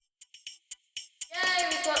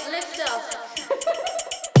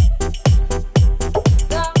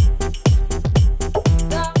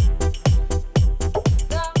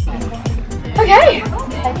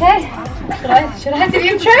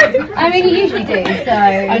intro? I mean, you usually do, so...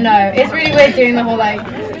 I know, it's really weird doing the whole, like,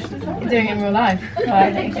 doing it in real life.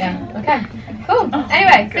 Yeah, okay, cool.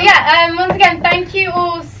 Anyway, so yeah, once again, thank you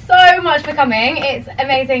all so much for coming. It's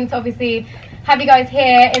amazing to obviously have you guys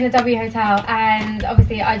here in the W Hotel, and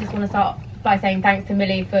obviously I just want to start by saying thanks to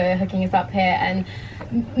Millie for hooking us up here. And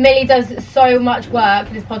Millie does so much work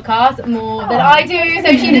for this podcast, more than I do,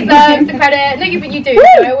 so she deserves the credit. No, but you do.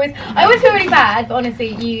 So I always feel really bad, but honestly,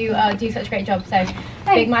 you do such a great job. So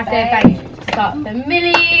big, massive thanks to start for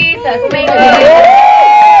Millie. So that's amazing.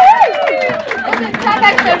 This is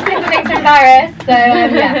perfect for people being so embarrassed. So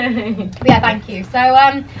yeah, thank you. So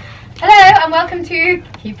hello and welcome to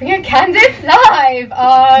Keeping It Candid Live,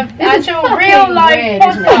 the actual real life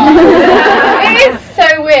podcast. It is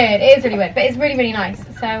so weird. It is really weird, but it's really, really nice.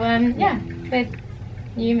 So yeah, with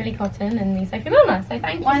you, Millie Cotton, and me, Sophie Milner. So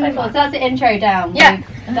thank you. Wonderful. So So that's the intro down. Yeah.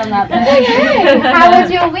 We've done that bit. How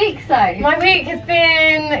was your week, so? my week has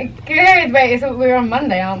been good. Wait, we're on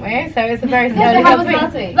Monday, aren't we? So it's a very Yeah, so how was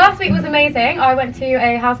last week? Last week was amazing. I went to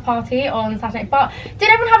a house party on Saturday. But did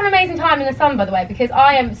everyone have an amazing time in the sun, by the way? Because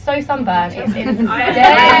I am so sunburned. It's insane.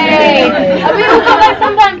 And we all got like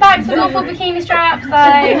sunburned backs with awful bikini straps.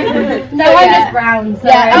 Like, No, I'm just brown, so...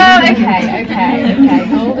 yeah. Oh, okay.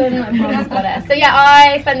 Golden bronze goddess. So yeah,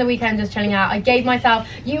 I spent the weekend just chilling out. I gave myself.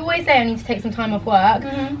 You always say I need to take some time off work,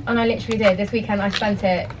 and I literally did. This weekend I spent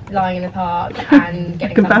it lying in the park and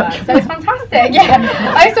getting sunburned. So it's fantastic. Yeah.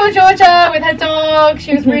 I saw Georgia with her dog.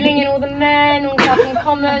 She was reeling in all the men on Clapham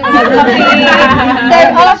Common with her puppy. So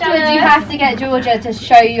afterwards you have to get Georgia to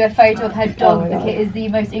show you a photo of her dog, because it is the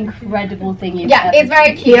most incredible thing you've Yeah, ever it's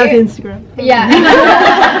very He cute. has Instagram.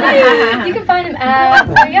 Yeah. You can find him.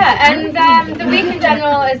 So yeah, and the week in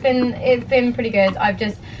general it's been pretty good. I've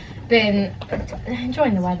just been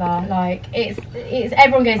enjoying the weather. Like it's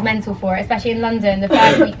everyone goes mental for it, especially in London. The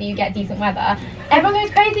first week that you get decent weather, everyone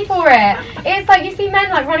goes crazy for it. It's like you see men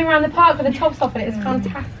like running around the park with the tops off, and it's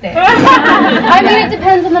fantastic. I mean, it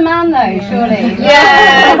depends on the man though, surely.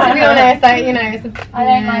 Yeah, to be honest, like, you know, I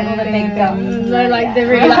don't like all the big guns. They're like the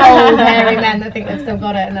really like, old hairy men that think they've still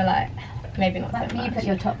got it, and they're like, maybe not so Like, much. you put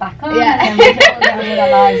your top back on, Yeah. and then we get on with our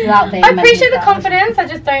lives without being I appreciate the mentally confidence, I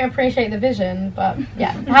just don't appreciate the vision. But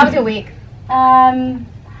yeah, how was your week?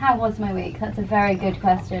 How was my week? That's a very good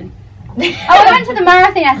question. I went to the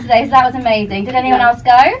marathon yesterday, so that was amazing. Did anyone else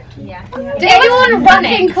go? Yeah. Did anyone run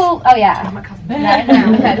it? Cool. Oh yeah. No. Okay. Good. That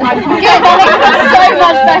makes it so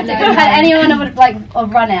much better. Because had anyone would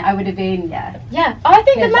run it, I would have been Yeah, I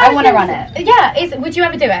think the Good. I wanna run marathons- Yeah, would you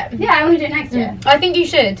ever do it? Yeah, I want to do it next year. I think you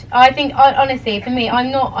should. I think honestly, for me,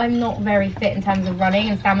 I'm not very fit in terms of running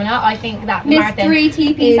and stamina. I think that Miss marathon 3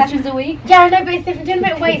 TP is- sessions a week. Yeah, no, but it's different. Doing a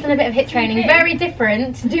bit of weights and a bit of hit training, very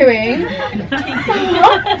different to doing.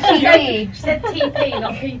 TP. She said TP,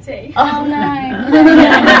 not PT. Oh no.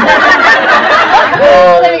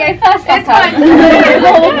 Oh, there we go. First It's fuck fine. It's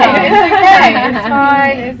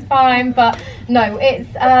okay. It's fine. But no, it's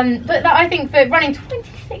but I think for running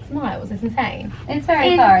 26 miles is insane. It's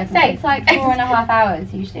very far, isn't it? Insane. It's like 4.5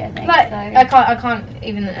 hours usually, I think. Like so. I can't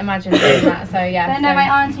even imagine doing that. So yeah. But no,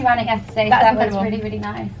 my auntie ran it yesterday, so That's that was incredible. really, really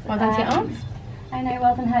nice. Well done to your aunts. I know,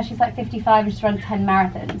 well done her. She's like 55 and she's run 10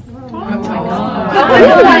 marathons. Oh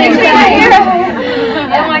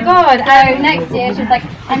my god. So next year she's like,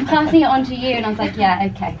 I'm passing it on to you, and I was like, yeah,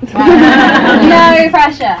 okay. No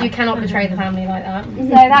pressure. You cannot betray the family like that. So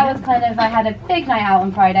that was kind of, I had a big night out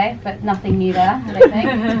on Friday, but nothing new there, I don't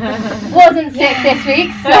think. Wasn't sick this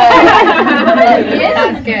week, so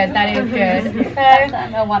That's good. That is good. that's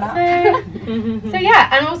a one up. So yeah,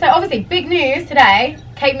 and also obviously big news today.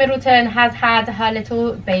 Kate Middleton has had her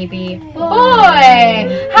little baby boy.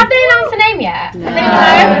 Have they announced a name yet? Does anyone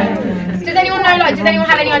know? Does anyone know? Like, does anyone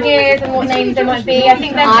have any ideas on what names there might be? I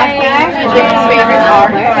think they're saying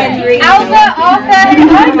Albert, Arthur.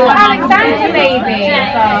 I thought Alexander maybe.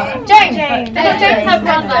 James. James. Her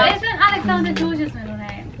brother. Isn't Alexander George's middle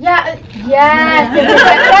name? Yeah. Yes.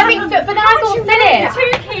 I think so, but then I thought Philip.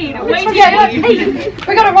 Too keen. Way too Yeah, keen.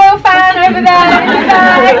 we got a royal fan over there.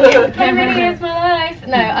 It really is my life.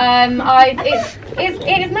 No,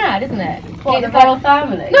 it is mad, isn't it? What, the royal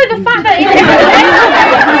family? No, the fact that it's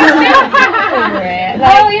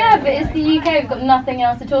Oh yeah, but it's the UK, we've got nothing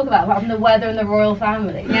else to talk about apart from the weather and the royal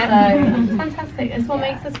family. Yeah. So Fantastic. It's what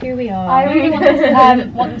makes us who we are. I really want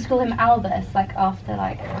them to call him Albus, like after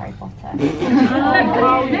like Harry Potter.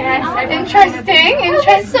 Oh, yes. Interesting.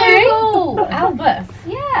 So cool. Albus.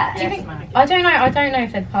 Yeah. Yeah. Do you think? I don't know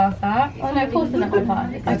if they'd pass that. Well, no, of course they're not going to pass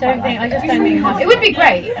it. I just don't think it would be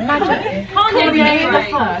great. Imagine. Kanye the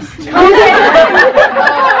first. Oh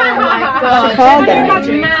my god.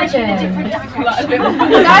 Imagine.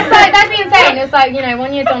 That'd be insane. It's like,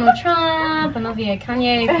 1 year Donald Trump, another year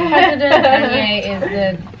Kanye president. Kanye is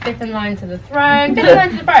the fifth in line to the throne. Fifth in line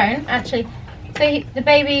to the throne, actually. So the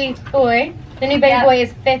baby boy, the new baby boy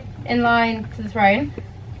is fifth in line to the throne.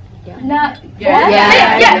 No. Fifth.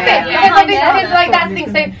 Because like that's the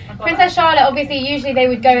thing. So Princess Charlotte, obviously, usually they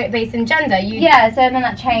would go it based in gender. Yeah, so then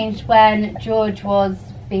that changed when George was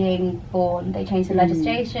being born. They changed the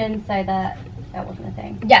legislation so that wasn't a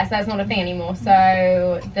thing. Yes, that's not a thing anymore.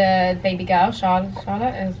 So the baby girl, Charlotte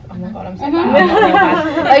is. Oh my god, I'm so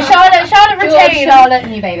bad. Charlotte retains. George, Charlotte,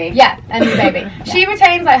 new baby. Yeah, a new baby. She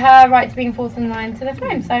retains like her right to being fourth in line to the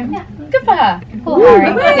throne. So good for her. Poor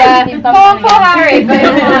Harry. Yeah, poor Harry. But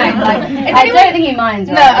it's fine. I don't think he minds.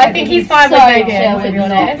 No, I think he's fine with Meghan. To be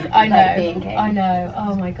not, honest, I know. like, being king. I know.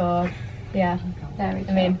 Oh my god. Yeah. Very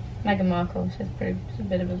I mean, Meghan Markle, she's a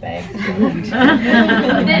bit of a babe. I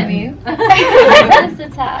mean. Just a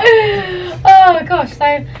tad. Oh gosh,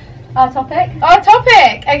 so Our topic.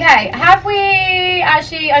 Okay, have we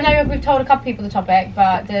actually, I know we've told a couple people the topic,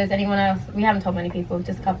 but does anyone else, we haven't told many people,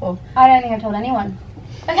 just a couple. I don't think I've told anyone.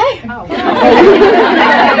 Okay. Oh.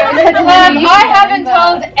 I haven't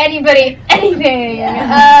told anybody anything.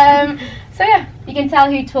 Yeah. So yeah. You can tell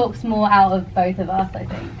who talks more out of both of us, I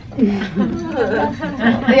think.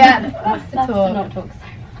 Yeah, that's the Loves to talk. not talk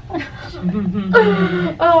so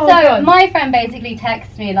much. Oh, So God. my friend basically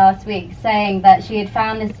texted me last week saying that she had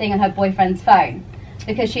found this thing on her boyfriend's phone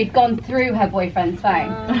because she had gone through her boyfriend's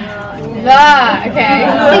phone. Okay. See,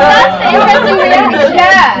 that's the interesting reaction.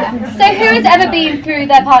 Yeah. So who has ever been through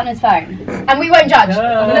their partner's phone? And we won't judge. Okay.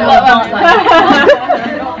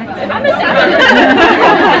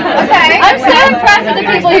 I'm so impressed with the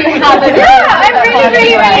people who haven't. Yeah, I'm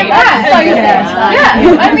really impressed. So sad.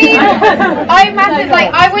 Yeah, I mean,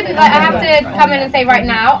 I wouldn't, I have to come in and say right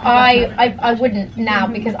now, I wouldn't now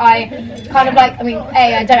because I kind of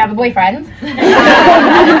I don't have a boyfriend. Yeah,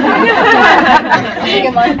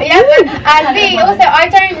 and B, also, I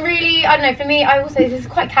don't know, for me, this is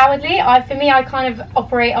quite cowardly. For me, I kind of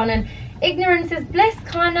operate on an ignorance is bliss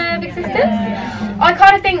kind of existence. I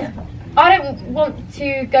kind of think, I don't want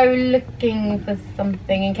to go looking for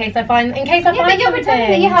something in case I find But something. you're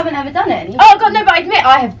pretending that you haven't ever done it. Oh god, no! But I admit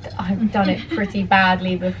I've done it pretty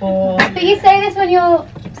badly before. But you say this when you're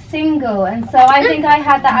single, and so I think I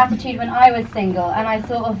had that attitude when I was single, and I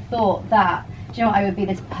sort of thought that, do you know what, I would be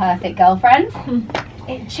this perfect girlfriend.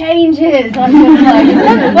 It changes on your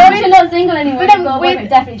life. Once you're not single anymore, But then it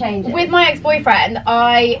definitely changes. With my ex-boyfriend,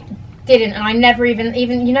 I didn't, and I never even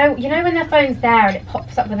you know when their phone's there and it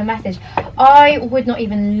pops up with a message, I would not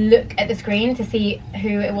even look at the screen to see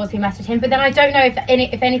who it was who messaged him. But then I don't know if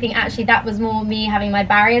anything, actually that was more me having my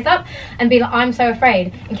barriers up and being like, I'm so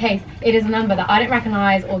afraid in case it is a number that I don't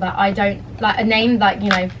recognise or that I don't like, a name like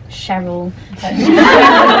Cheryl. Like, who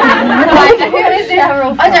is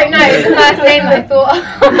Cheryl? I don't know. It's the first name that I thought.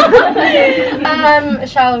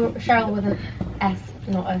 Cheryl with an S.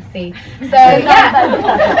 Not a C. So yeah.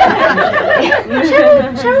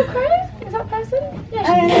 Cheryl Crow? Is that person? Yeah.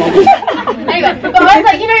 Anyway, but I was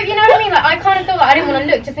like, you know what I mean? Like I kind of thought that I didn't want to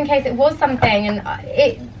look just in case it was something, and I'm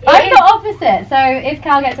the opposite. So if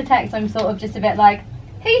Cal gets a text, I'm sort of just a bit like,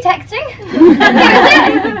 who are you texting? Who is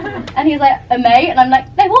it? And he's like, a mate, and I'm like,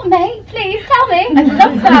 no, what mate? Please tell me. I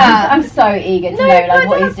love that. I'm so eager to know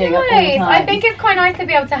what he's doing at all nice. times. I think it's quite nice to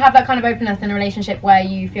be able to have that kind of openness in a relationship where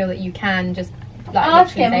you feel that you can just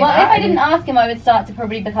ask him. Well, if I didn't ask ask him, I would start to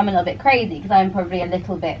probably become a little bit crazy because I'm probably a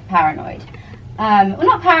little bit paranoid. Well,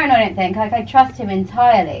 not paranoid, I don't think. Like, I trust him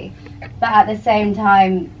entirely, but at the same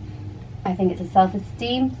time, I think it's a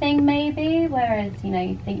self-esteem thing, maybe. Whereas, you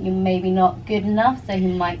think you're maybe not good enough, so he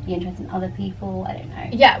might be interested in other people. I don't know.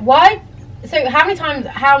 Yeah. Why? So, how many times?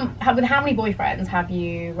 With how many boyfriends have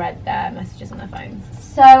you read their messages on their phones?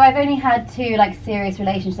 So I've only had 2 serious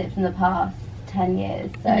relationships in the past 10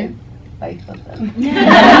 years. So. Both of them.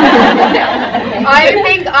 I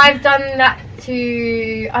think I've done that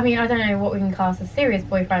to, I don't know what we can class as serious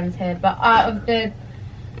boyfriends here, but out of the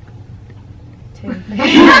 2. I've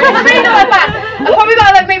probably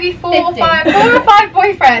got maybe 4 or 5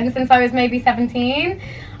 boyfriends since I was maybe 17.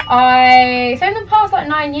 So in the past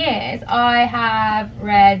 9 years, I have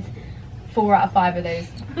read 4 out of 5 of those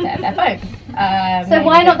their phones. So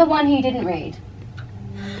why not the one who you didn't read?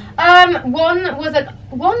 One was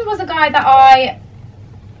a guy that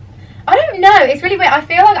I don't know. It's really weird. I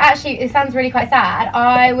feel like actually it sounds really quite sad.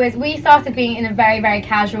 We started being in a very, very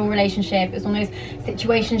casual relationship. It was one of those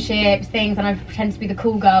situationships things, and I pretended to be the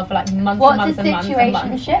cool girl for like months and months and months and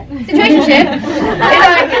months. Situationship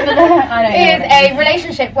is a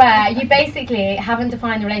relationship where you basically haven't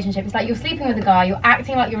defined the relationship. It's like you're sleeping with a guy, you're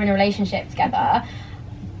acting like you're in a relationship together,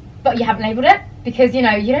 but you haven't labelled it. Because, you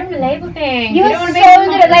know, you don't want to label things. You don't are want so to be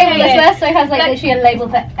good at labels. Espresso has like literally a label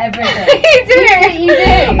for everything. You do. You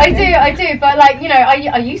do. I do. But like, you know,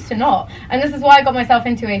 I used to not. And this is why I got myself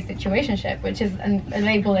into a situationship, which is a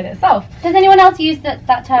label in itself. Does anyone else use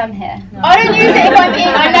that term here? No. I don't use it if I'm in.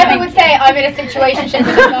 I never would say I'm in a situationship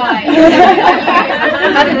with a guy. I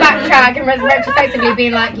use as a backtrack and retrospectively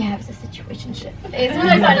being like, yeah, it's a situationship. It's one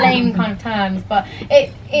of those like lame kind of terms, but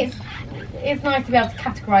it's nice to be able to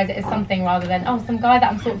categorise it as something rather than some guy that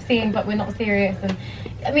I'm sort of seeing but we're not serious. And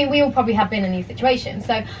I mean, we all probably have been in these situations,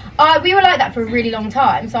 so we were like that for a really long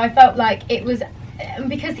time. So I felt like it was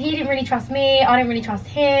because he didn't really trust me, I didn't really trust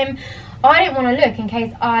him. I didn't want to look in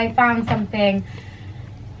case I found something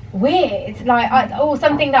weird, like or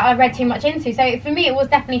something that I read too much into. So for me it was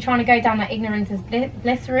definitely trying to go down that ignorance is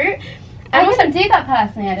bliss route. I wouldn't do that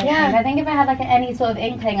personally, I don't think. I think if I had like any sort of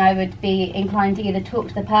inkling, I would be inclined to either talk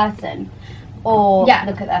to the person or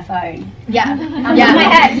look at their phone. Yeah. And with my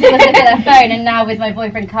ex, it was look at their phone, and now with my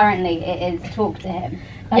boyfriend currently, it is talk to him.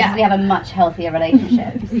 Because we have a much healthier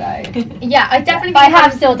relationship, so... Yeah, I definitely... But I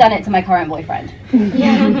have still done it to my current boyfriend.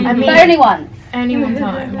 Yeah, I mean... But only once. Only one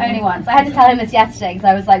time. Only once. I had to tell him this yesterday because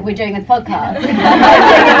I was like, we're doing this podcast.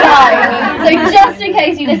 So just in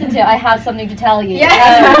case you listen to it, I have something to tell you. Yeah.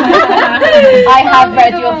 I have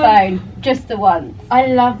read your phone just the once. I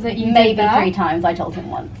love that you Maybe did that. 3 times, I told him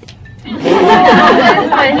once. That's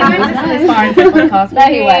fine. He won't listen this far into the podcast. No,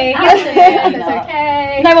 he won't. It's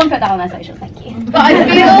okay. No one put that on their socials, thank you. But I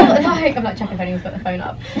feel like... I'm like checking if anyone's put the phone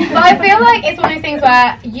up. But I feel like it's one of those things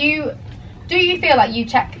where you feel like you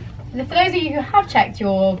check... For those of you who have checked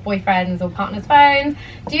your boyfriend's or partner's phones,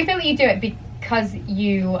 do you feel that you do it because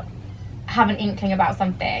you have an inkling about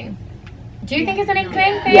something? Do you think it's an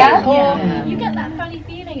inkling thing? Yeah. You get that funny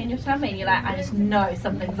feeling in your tummy and you're like, I just know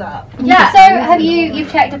something's up. Yeah. So have you've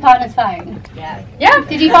checked a partner's phone? Yeah. Yeah.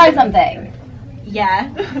 Did you find something? Yeah.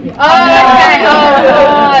 Oh, okay. Oh,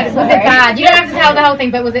 God. Was it bad? You don't have to tell the whole thing,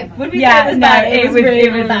 but was it... Would we say it was bad? It was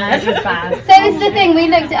really bad. It was bad. So this is the thing, we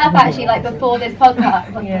looked it up actually like before this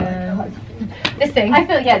podcast. Yeah. This thing. I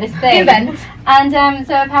feel, this thing. The event. And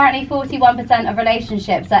so apparently 41% of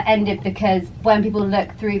relationships are ended because when people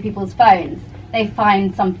look through people's phones, they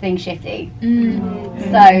find something shitty.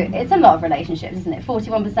 So it's a lot of relationships, isn't it?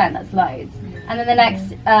 41%, that's loads. And then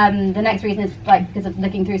the next reason is like because of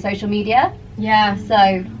looking through social media. Yeah.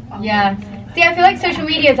 So yeah. See, I feel like social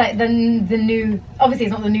media is like the new. Obviously,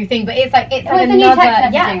 it's not the new thing, but it's like the another. New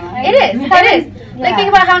text messaging, right? It is. It is. Yeah. Like think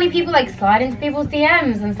about how many people like slide into people's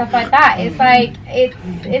DMs and stuff like that. It's like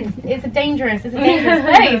it's a dangerous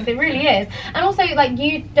place. It really is. And also like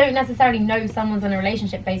you don't necessarily know someone's in a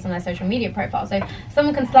relationship based on their social media profile. So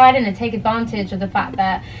someone can slide in and take advantage of the fact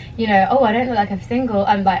that I don't look like I'm single.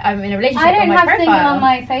 I'm in a relationship. I don't on my have profile. single on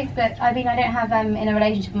my Facebook. I mean, I don't have in a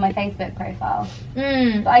relationship on my Facebook profile.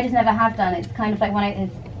 But I just never have done. It's kind of like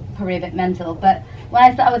it's probably a bit mental, but when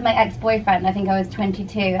I started with my ex-boyfriend, I think I was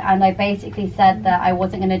 22, and I basically said that I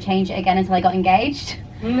wasn't going to change it again until I got engaged.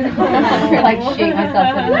 Like shoot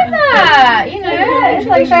myself in the like that, it's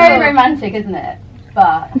like very romantic, isn't it?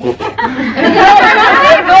 But This is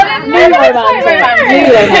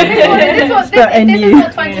what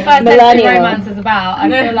 21st century romance is about. I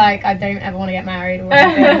feel like I don't ever want to get married or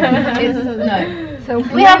anything. So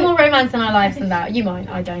we have more romance in our lives than that. You might,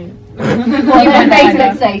 I don't. Well, your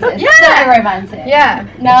Facebook status, so romantic. Yeah.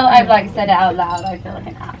 Now I've said it out loud, I feel like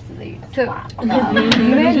an absolute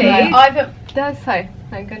Really?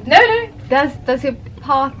 No. Does your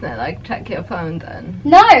partner check your phone then?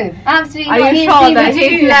 No, absolutely Are not. you sure that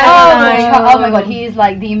he's oh my god, he is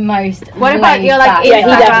the most. What about your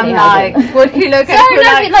Instagram would he look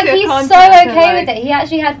at he's so okay with it. He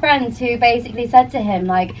actually had friends who basically said to him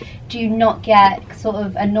do you not get sort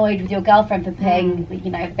of annoyed with your girlfriend for putting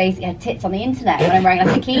basically her tits on the internet when I'm wearing a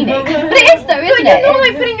bikini? But it is though, isn't it? You're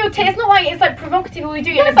not putting your tits. It's not it's provocative or we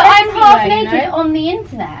do it. Yeah, but I'm half naked on the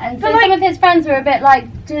internet, and so some of his friends were a bit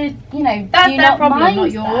do that's do you their not problem, mind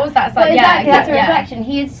not yours. that? That's Exactly, that's a reflection.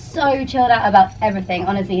 He is so chilled out about everything.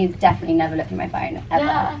 Honestly, he's definitely never looked at my phone ever.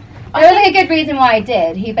 Yeah. There was a good reason why I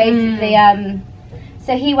did. He basically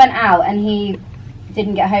so he went out and he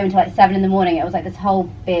didn't get home until 7 in the morning. It was this whole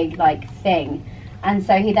big thing, And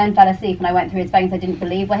so he then fell asleep, and I went through his phone, so I didn't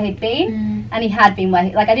believe where he'd been. And he had been where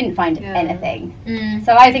I didn't find anything.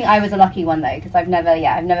 So I think I was a lucky one though, because I've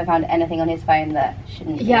never found anything on his phone that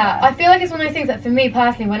shouldn't be there. I feel like it's one of those things that for me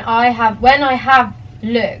personally, when I have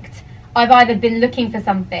looked, I've either been looking for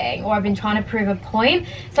something or I've been trying to prove a point.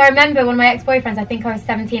 So I remember one of my ex-boyfriends, I think I was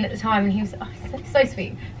 17 at the time, and he was so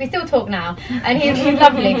sweet. We still talk now, and he's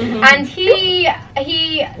lovely. And he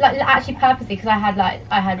like actually purposely, because I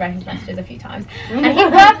had read his messages a few times, and he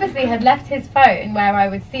purposely had left his phone where I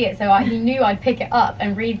would see it, so he knew I'd pick it up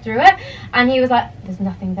and read through it. And he was like, "There's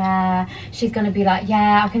nothing there." She's gonna be like,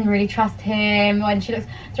 "Yeah, I can really trust him." When she looks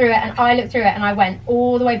through it, and I looked through it, and I went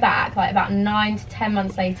all the way back, like about 9 to 10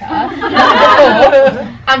 months later,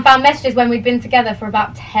 and found messages when we'd been together for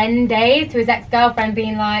about 10 days to his ex-girlfriend,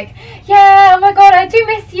 being like, "Yeah, oh my god, I do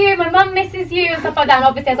miss you, my mum misses you," and stuff like that. And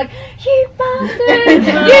obviously I was like, "You bastard,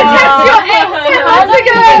 you texted your ex 10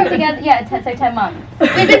 months ago." Together, so 10 months.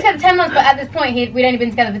 We'd been together 10 months, but at this point we'd only been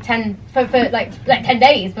together for like 10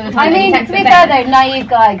 days by the time I mean, he to texted be me. fair though, naive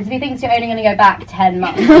guy, because if he thinks you're only going to go back 10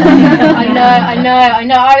 months. I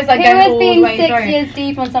know. I was like, Who going has all been the way 6 through. years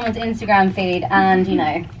deep on someone's Instagram feed, and you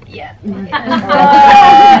know. Yeah.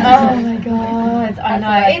 Oh my god, I know.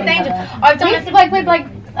 what I It's think dangerous. of it. I've done We're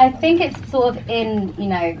I think it's sort of in,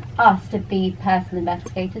 us to be personal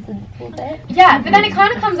investigators a little bit. Yeah, but then it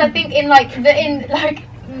kind of comes, I think, in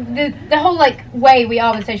the whole like way we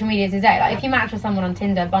are with social media today. Like, if you match with someone on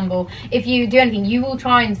Tinder, Bumble, if you do anything, you will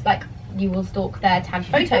try and you will stalk their tagged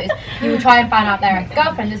photos. You will try and find out their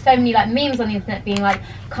ex-girlfriend. There's so many like memes on the internet being like,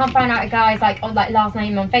 can't find out a guy's like last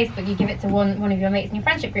name on Facebook. You give it to one of your mates in your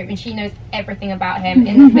friendship group, and she knows everything about him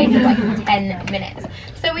in the space of like 10 minutes.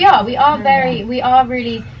 So we are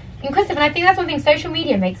really inquisitive, and I think that's one thing. Social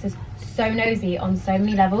media makes us so nosy on so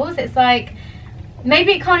many levels. It's like,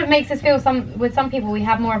 maybe it kind of makes us feel with some people we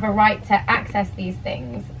have more of a right to access these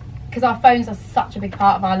things, because our phones are such a big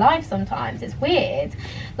part of our life sometimes. It's weird.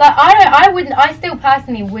 Like, I still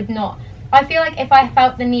personally would not. I feel like if I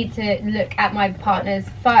felt the need to look at my partner's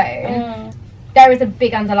phone, there is a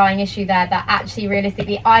big underlying issue there that actually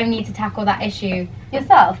realistically I need to tackle that issue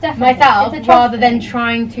Yourself, definitely. myself, It's a trust rather than thing.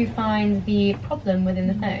 trying to find the problem within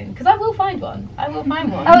the phone, because I will find one.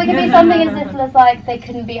 Oh, it could be something as little as like they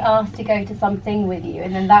couldn't be asked to go to something with you,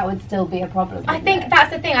 and then that would still be a problem. I think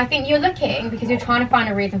that's the thing. I think you're looking because you're trying to find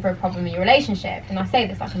a reason for a problem in your relationship. And I say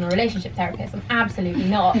this like I'm a relationship therapist. I'm absolutely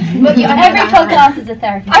not. But every podcast is a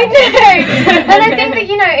therapy. I know. And I think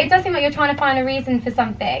that, it does seem like you're trying to find a reason for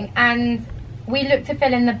something. And we look to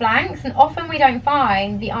fill in the blanks. And often we don't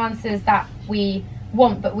find the answers that we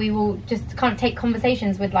want. But we will just kind of take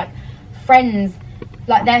conversations with like friends,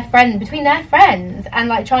 like between their friends, and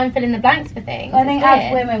like try and fill in the blanks for things. I think It's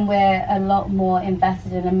as weird. women we're a lot more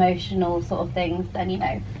invested in emotional sort of things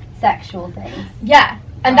than sexual things. Yeah,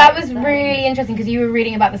 and Right, that was so- really interesting because you were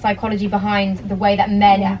reading about the psychology behind the way that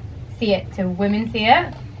men see it to women see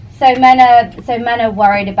it. So men are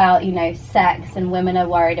worried about sex, and women are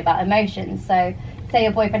worried about emotions. So say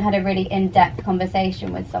your boyfriend had a really in-depth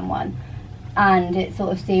conversation with someone, and it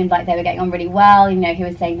sort of seemed like they were getting on really well. He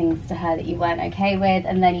was saying things to her that you weren't okay with,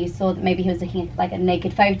 and then you saw that maybe he was looking at like a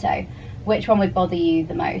naked photo. Which one would bother you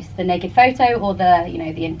the most, the naked photo or the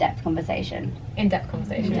the in-depth conversation? In-depth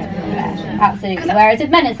conversation. Yeah, absolutely. Whereas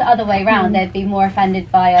with men, it's the other way around. They'd be more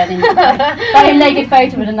offended by by a naked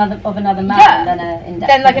photo of another man than an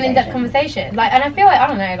in-depth. Then like an in-depth conversation. Like, and I feel like, I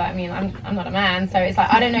don't know. Like, I mean, I'm not a man, so it's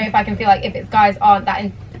like I don't know if I can feel like if it's guys aren't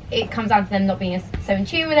that. It comes down to them not being so in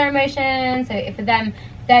tune with their emotions. So if for them,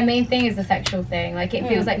 their main thing is the sexual thing. Like, it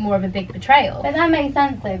feels like more of a big betrayal. But that makes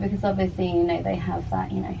sense though, because obviously they have that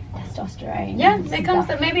testosterone. Yeah, and it comes.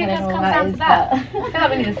 stuff, Maybe it just whatever comes all down to is, that. but- I feel like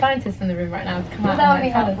we need a scientist in the room right now to come out That and would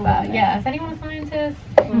be tell us helpful, that. wouldn't it? Yeah, is anyone a scientist?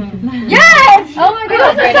 Yes! Oh my We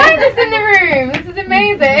god! got some scientists in the room. This is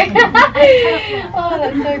amazing. Oh,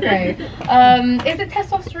 that's so great. Is it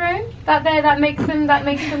testosterone that makes them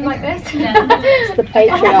like this? It's the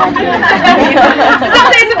patriarchy.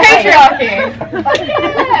 Some say it's the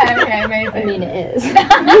patriarchy. Yeah, okay, amazing. I mean, it is.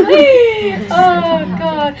 Oh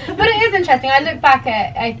god, but it is interesting. I look back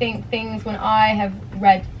at, I think, things when I have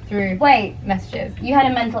read through Wait, messages. you had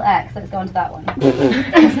a mental ex. Let's go on to that one.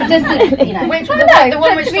 Just to, Which Oh, the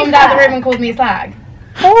one to which be stormed out the fair. room and called me a slag.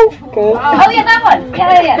 Oh, good. Oh yeah, that one.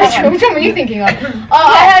 Yeah, that one. Which one were you thinking of?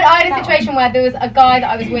 I had a situation where there was a guy that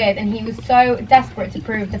I was with, and he was so desperate to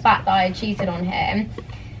prove the fact that I had cheated on him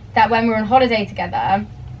that when we were on holiday together,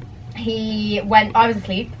 I was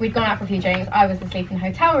asleep, we'd gone out for a few drinks, I was asleep in the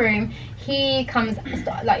hotel room, he comes, I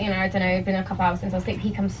don't know, it's been a couple hours since I was asleep, he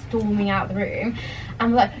comes storming out of the room,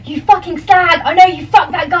 and we're like, you fucking slag, I know you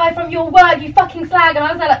fucked that guy from your work, you fucking slag, and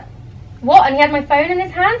I was like, what? And he had my phone in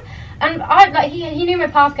his hand. And he knew my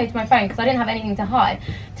passcode to my phone because I didn't have anything to hide.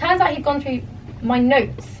 Turns out he'd gone through my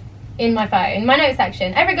notes in my phone, my notes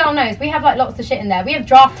section. Every girl knows we have like lots of shit in there. We have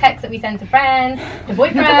draft texts that we send to friends, to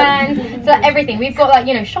boyfriends, so everything. We've got like,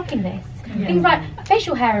 you know, shopping lists. Things like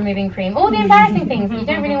facial hair removing cream, all the embarrassing things that you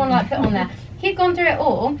don't really want to like put on there. He'd gone through it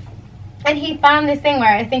all, and he found this thing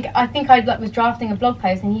where I think I like was drafting a blog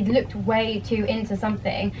post, and he'd looked way too into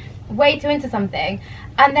something,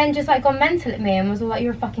 and then just like gone mental at me and was all like,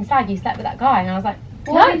 "You're a fucking slag. You slept with that guy." And I was like,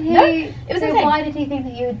 No, it was insane. Why did he think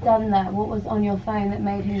that you had done that? What was on your phone that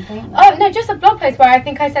made him think that? Oh no, just a blog post where I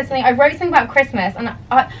think I said something. I wrote something about Christmas, and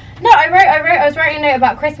I was writing a note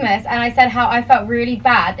about Christmas, and I said how I felt really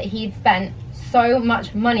bad that he'd spent so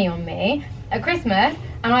much money on me at Christmas,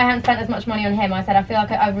 and I hadn't spent as much money on him. I said I feel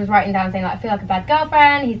like I was writing down saying like I feel like a bad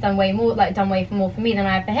girlfriend. He's done way more for me than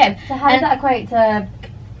I have for him. So how does that equate to?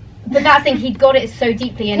 But that's the thing, he'd got it so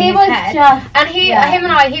deeply in his head. And he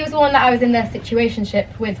was the one that I was in the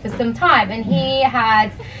situationship with for some time, and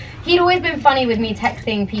he'd always been funny with me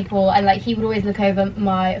texting people, and like he would always look over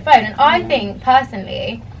my phone. And I think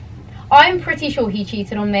personally, I'm pretty sure he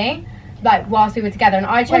cheated on me, like whilst we were together, and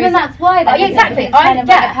I chose. Well, then that's why. Yeah, exactly.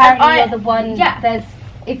 Apparently, you're the one. Yeah.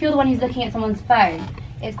 If you're the one who's looking at someone's phone,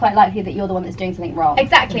 it's quite likely that you're the one that's doing something wrong.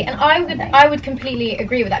 Exactly, and I would completely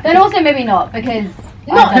agree with that. Then also maybe not, because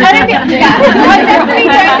I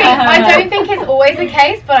don't think it's always the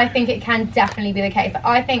case, but I think it can definitely be the case.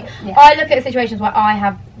 I think I look at situations where I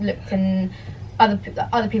have looked in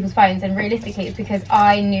other people's phones, and realistically it's because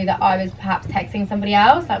I knew that I was perhaps texting somebody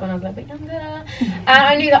else, like when I was a little bit younger, and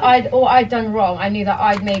I knew that I'd done wrong. I knew that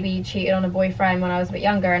I'd maybe cheated on a boyfriend when I was a bit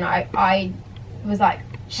younger, and I was like,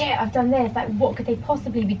 shit, I've done this, like what could they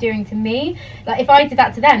possibly be doing to me? Like if I did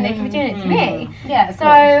that to them, they could be doing it to me. Yeah,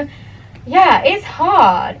 so yeah, it's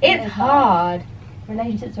hard. It's hard.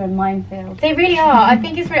 Relationships are a minefield. They really are. I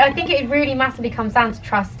think it really massively comes down to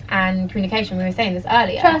trust and communication. We were saying this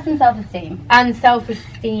earlier. Trust and self-esteem. And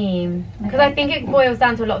self-esteem, because I think it boils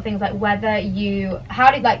down to a lot of things, like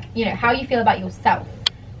how you feel about yourself.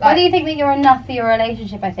 Like, whether you think that you're enough for your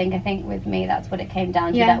relationship. I think with me that's what it came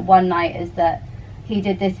down to. That one night is that he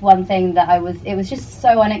did this one thing that it was just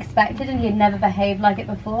so unexpected, and he had never behaved like it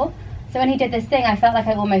before. So when he did this thing, I felt like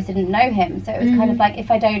I almost didn't know him. So it was kind of like,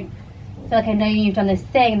 if I don't feel like I know you've done this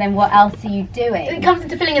thing, then what else are you doing? It comes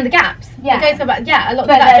into filling in the gaps. Yeah. It goes about, a lot of but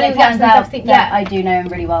that then filling it turns out gaps. that I do know him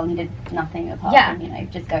really well, and he did nothing apart from,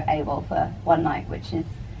 just go AWOL for one night, which is,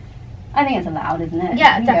 I think it's allowed, isn't it?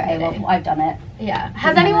 Yeah, you definitely. Go AWOL. I've done it. Yeah.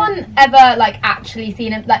 Has anyone ever, like, actually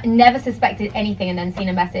seen him, like, never suspected anything and then seen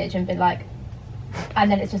a message and been like,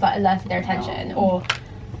 and then it's just like alerted their attention, or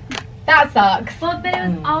that sucks? Well, but it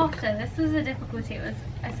was after. This was the difficulty. It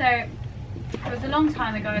was a long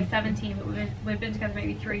time ago. I was 17, but we'd been together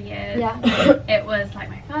maybe 3 years. Yeah. It was like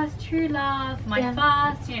my first true love, my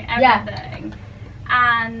first, everything.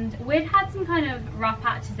 And we'd had some kind of rough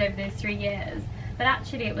patches over those 3 years. But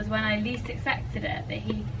actually, it was when I least expected it that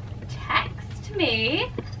he texted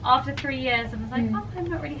me after 3 years and was like, "Oh, I'm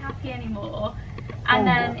not really happy anymore." And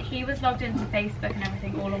then he was logged into Facebook and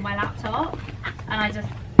everything all on my laptop, and I just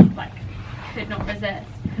could not resist.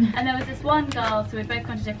 And there was this one girl, so we'd both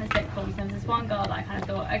gone to different sitcoms. There was this one girl that I kind of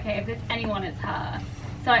thought, okay, if it's anyone, it's her.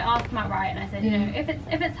 So I asked him outright, and I said,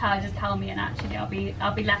 if it's her, just tell me, and actually I'll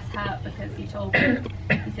be less hurt because you told me.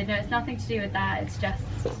 He said, no, it's nothing to do with that. It's just,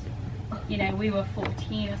 we were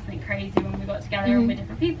 14 or something crazy when we got together, and we're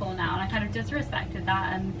different people now. And I kind of just respected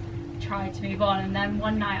that and tried to move on. And then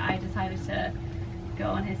one night I decided to go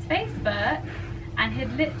on his Facebook, and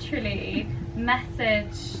he'd literally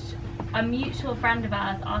messaged a mutual friend of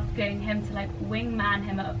ours asking him to wingman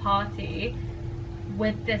him at a party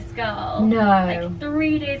with this girl. No.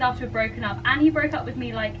 3 days after we'd broken up, and he broke up with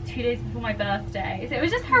me 2 days before my birthday. So it was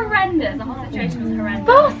just horrendous. The whole situation was horrendous.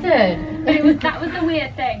 Bastard! But that was the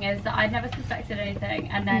weird thing, is that I'd never suspected anything,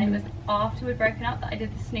 and then it was after we'd broken up that I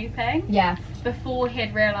did the snooping. Yeah. Before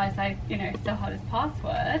he'd realised I, still had his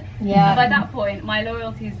password. Yeah. By that point, my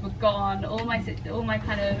loyalties were gone. All my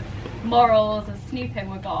kind of morals of snooping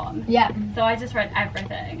were gone. Yeah. So I just read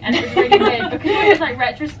everything, and it was really weird because it was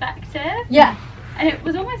retrospective. Yeah. And it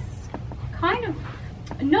was almost kind of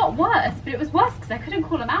not worse, but it was worse because I couldn't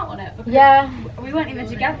call him out on it because we weren't even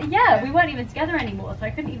together. Yeah, we weren't even together anymore, so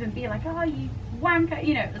I couldn't even be like, "Oh, you wanker,"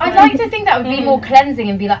 I'd like to think that would be more cleansing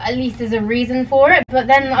and be like, at least there's a reason for it. But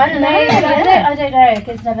then I don't know. I don't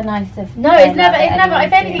know. It's never nice to. No, it's never.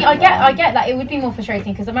 If anything, I get that it would be more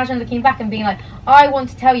frustrating, because imagine looking back and being like, I want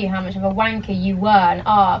to tell you how much of a wanker you were and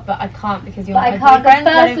are, but I can't because you're. But I can't. Because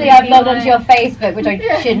firstly, I've logged onto your Facebook, which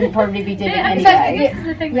I shouldn't probably be doing anyway. This is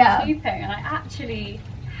the thing with snooping, and I actually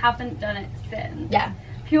haven't done it since. Yeah.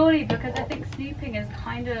 Purely because I think snooping is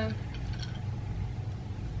kind of,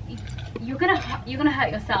 you're gonna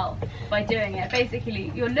hurt yourself by doing it.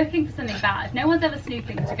 Basically, you're looking for something bad. No one's ever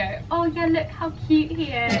snooping to go, oh yeah, look how cute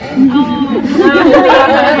he is. Oh.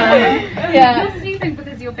 Yeah. You're snooping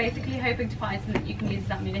because you're basically hoping to find something you can use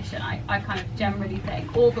as ammunition. I kind of generally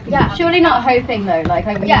think, or because Yeah. Surely not hoping though, like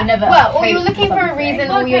you never. Well, or you're hope looking for a something.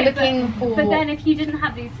 reason, Okay, or you're looking for. But then if you didn't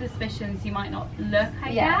have these suspicions, you might not look, I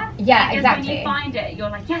Yeah. guess. Yeah, Because exactly. when you find it, you're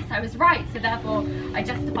like, yes, I was right, so therefore I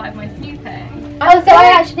justified my snooping. Oh, so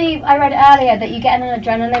I read earlier that you get an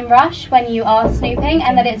adrenaline rush when you are snooping,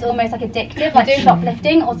 and that it's almost like addictive, like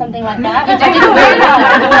shoplifting or something like that. Which I didn't realise.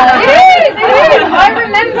 It is. I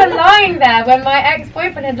remember lying there when my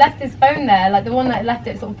ex-boyfriend had left his phone there, like the one that left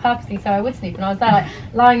it sort of purposely so I would snoop, and I was there like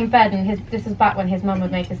lying in bed, and this was back when his mum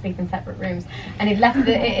would make us sleep in separate rooms, and he'd left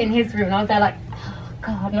it in his room, and I was there like, oh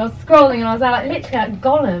God, and I was scrolling, and I was there like literally like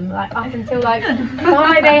Gollum, like up until like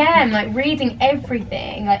 5 a.m, like reading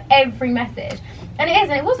everything, like every message. And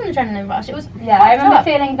it was an adrenaline rush. It was I remember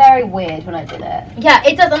feeling very weird when I did it. Yeah,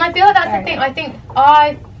 it does, and I feel like that's Very the thing. good. I think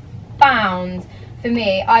I found, for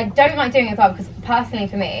me, I don't like doing it as well, because personally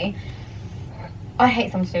for me, I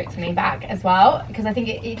hate someone to do it to me back as well, because I think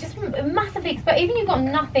it just massively exposes. Even you've got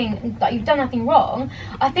nothing, like you've done nothing wrong,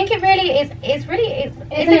 I think it really is. It's an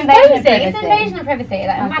invasion of privacy. It's an invasion of privacy,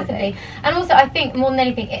 like massively. And also, I think more than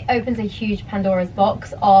anything, it opens a huge Pandora's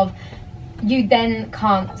box of. You then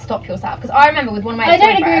can't stop yourself, because I remember with one of my I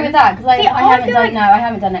don't agree with that, because I haven't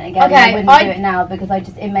done it again. Okay, I wouldn't do it now because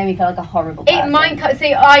it made me feel like a horrible person. It might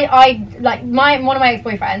see. I like one of my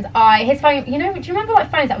ex-boyfriends. His phone. You know, do you remember like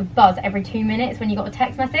phones that would buzz every 2 minutes when you got a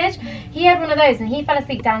text message? He had one of those, and he fell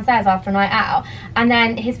asleep downstairs after a night out, and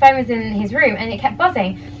then his phone was in his room, and it kept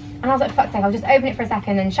buzzing. And I was like, fuck's sake, I'll just open it for a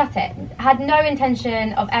second and shut it. I had no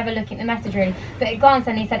intention of ever looking at the message really, but it glanced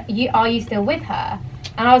and he said, are you still with her?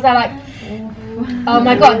 And I was there like, oh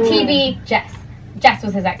my God, TB Jess. Jess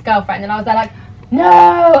was his ex-girlfriend, and I was there like,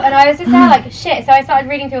 no! And I was just there like, shit. So I started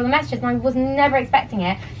reading through all the messages, and I was never expecting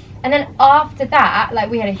it. And then after that, like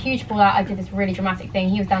we had a huge fallout. I did this really dramatic thing.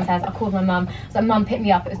 He was downstairs. I called my mum. I was like, Mum, pick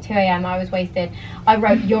me up. It was 2 a.m. I was wasted. I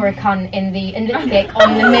wrote "You're a cunt" in lipstick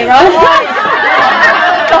on the mirror.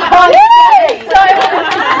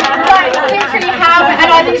 Literally how,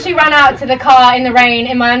 and I think she ran out to the car in the rain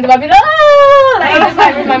in my underwear, being like, oh! Like, it was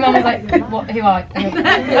like, my mum was like, what? Who are you?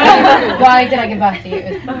 Why did I give birth to you?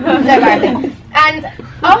 It was so embarrassing. And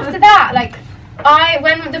after that, like.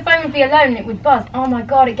 When the phone would be alone and it would buzz, oh my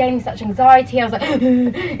God, it gave me such anxiety. I was like,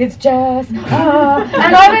 it's Jess.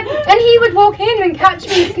 And he would walk in and catch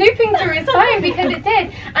me snooping through his phone because it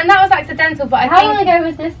did. And that was accidental, but How long ago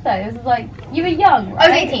was this though? It was like, you were young, right?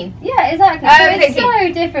 I was 18. Yeah, exactly. I So was it's 18.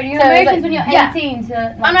 so different. Your So it was emotions like- when you're yeah. 18 to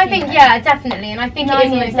like, And I think, yeah, definitely. And I think it is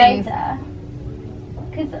 9 one of years those things. later.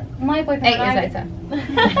 Because my boyfriend 8 and years I- later.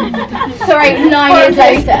 Sorry, 9 years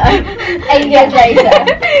later. 8 years later.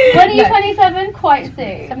 When are you 27? Quite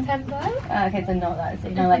soon. September? Okay, so not that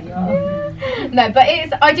soon. Not like you are. No, but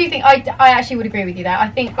it's. I do think I actually would agree with you there. I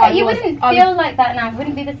think You wouldn't feel like that now. It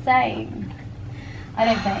wouldn't be the same. I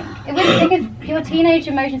don't think. It wouldn't, because your teenage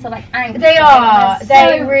emotions are like angst. They are. So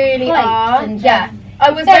They really close are. and just Yeah. I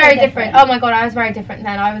was very very different. different. Oh my God, I was very different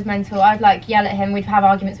then. I was mental. I'd like yell at him. We'd have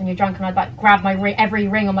arguments when you're drunk, and I'd like grab my every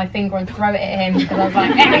ring on my finger and throw it at him because I was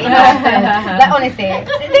like, hey, like honestly,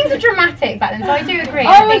 things were dramatic back then. So I do agree.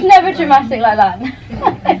 I was never dramatic like that.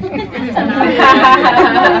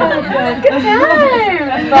 Good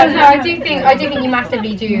time. But no, I do think you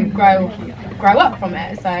massively do grow up from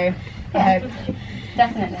it. So I hope.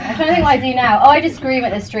 Definitely. I'm trying to think what I do now. Oh, I just scream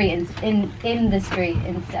at the street in the street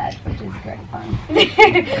instead, which is great fun.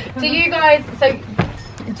 Do you guys? So,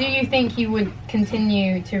 do you think you would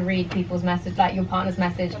continue to read people's message, like your partner's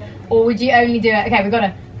message, or would you only do it? Okay, we've got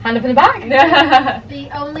a hand up in the back. The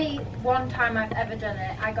only one time I've ever done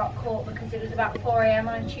it, I got caught because it was about 4 a.m.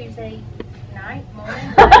 on a Tuesday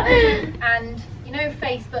morning. And you know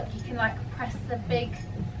Facebook, you can like press the big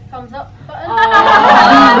thumbs up button.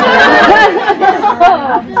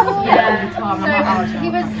 Yeah. So he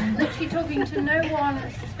was literally talking to no one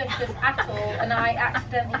suspicious at all, and I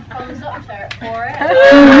accidentally thumbs upped her for it.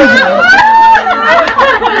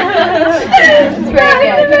 It's very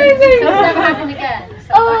good. So it's never happened again.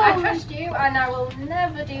 So I trust you, and I will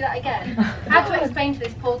never do that again. I had to explain to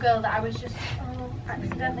this poor girl that I was just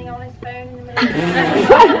accidentally on his phone in the middle of the night.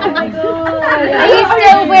 Oh my God. Are you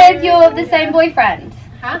still with the same boyfriend?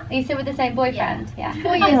 Huh? Are you still with the same boyfriend? Yeah.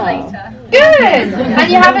 4 years later. Good.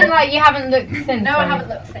 And you haven't looked since. No, I then? haven't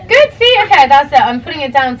looked since. Good. See, okay, that's it. I'm putting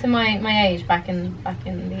it down to my age back in the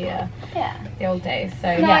Yeah. the old days. So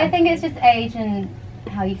No, yeah. I think it's just age and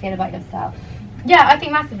how you feel about yourself. Yeah, I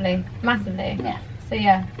think massively. Yeah. So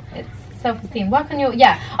yeah, it's self-esteem. Work on your, I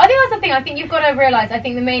think that's the thing. I think you've got to realise, I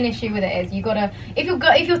think the main issue with it is you've got to,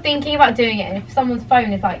 if you're thinking about doing it, and if someone's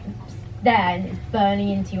phone is like there and it's burning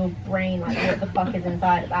into your brain, like what the fuck is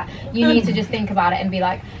inside of that, you need to just think about it and be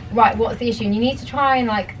like, right, what's the issue? And you need to try and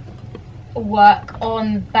like work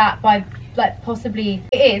on that by like possibly,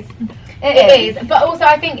 it is, but also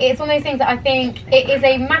I think it's one of those things that I think it is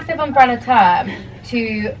a massive umbrella term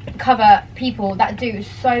to cover people that do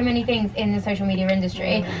so many things in the social media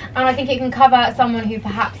industry, and I think it can cover someone who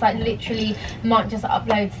perhaps like literally might just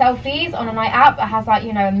upload selfies on a night out but has like,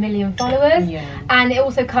 you know, 1 million followers, and it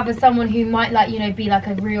also covers someone who might like, you know, be like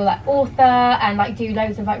a real like author and like do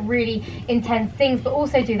loads of like really intense things but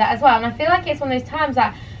also do that as well. And I feel like it's one of those times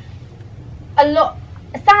that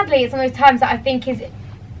sadly it's one of those times that I think is,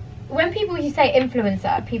 when you say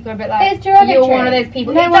influencer, people are a bit like, it's derogatory. You're one of those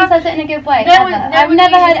people. No one says it in a good way. I've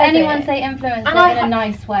never heard anyone say influencer in a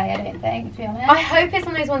nice way, I don't think, to be honest. I hope it's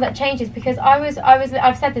one of those ones that changes, because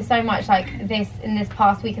I've said this so much, like this in this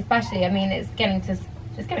past week especially. I mean, it's getting to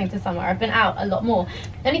somewhere. I've been out a lot more.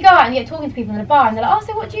 And you go out and you're talking to people in a bar and they're like, oh,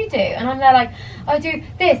 so what do you do? And I'm there like, I do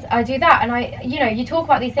this, I do that. And I, you know, you talk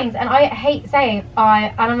about these things and I hate saying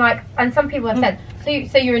and I'm like, and some people have said, so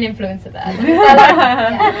you're an influencer then?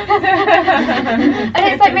 And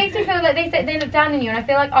it's like, makes me feel like they look down on you, and I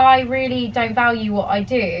feel like I really don't value what I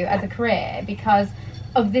do as a career because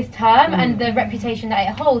of this term and the reputation that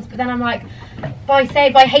it holds. But then I'm like, by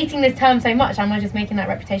hating this term so much, am I just making that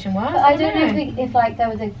reputation worse? But I don't know if like there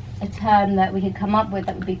was a term that we could come up with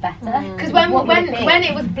that would be better. Because when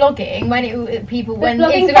it was blogging, when blogging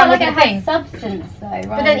Instagram felt was like a it thing. had substance though.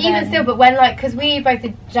 But then even still, but when like, because we both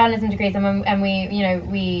did journalism degrees and we, you know,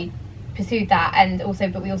 we pursued that, and also,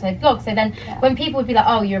 but we also had blogs. So then when people would be like,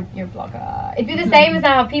 oh, you're a blogger, it'd be the same as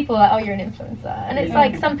now people are like, oh, you're an influencer, and it's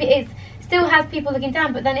like it still has people looking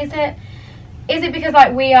down. But then is it because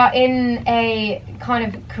like we are in a kind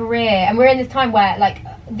of career, and we're in this time where like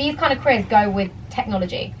these kind of careers go with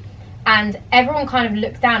technology, and everyone kind of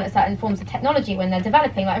looks down at certain forms of technology when they're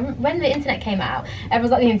developing. Like when the internet came out, everyone's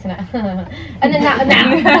like, the internet. And then now look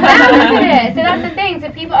at it. So that's the thing. So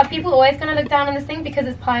are people always going to look down on this thing because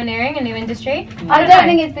it's pioneering a new industry? I don't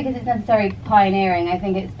think it's because it's necessarily pioneering. I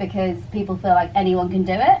think it's because people feel like anyone can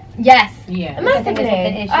do it. Yes. Yeah. Massively.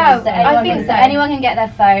 I think so. Anyone can get their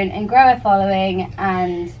phone and grow a following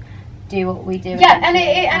and do what we do. Yeah, and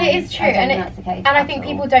it is true, and I think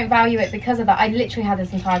people don't value it because of that. I literally had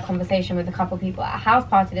this entire conversation with a couple of people at a house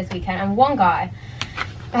party this weekend, and one guy,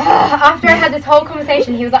 after I had this whole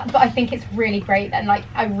conversation, he was like, but I think it's really great, and like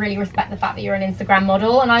I really respect the fact that you're an Instagram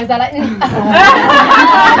model. And I was like, no. I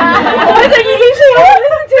was like, you literally haven't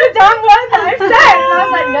listened to a damn word that I've said. And I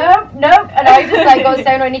was like, nope. And I just like got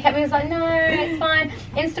so annoyed, and he kept me, was like, no, it's fine,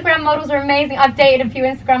 Instagram models are amazing, I've dated a few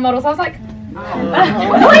Instagram models. I was like,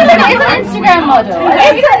 what is an Instagram model?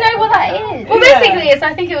 I don't know what that is. Well, basically,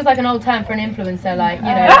 I think it was like an old term for an influencer, like,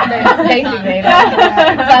 you know, basically.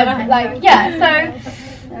 So,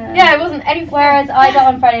 it wasn't any. Whereas I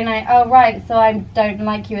got on Friday night, oh right, so I don't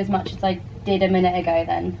like you as much as I did a minute ago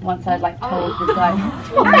then, once I'd like told this guy.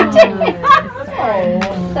 So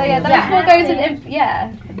yeah, that's what goes in,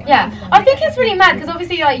 Yeah, I think it's really mad because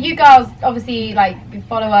obviously, like, you girls obviously like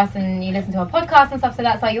follow us and you listen to our podcast and stuff, so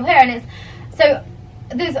that's like you're here, and it's so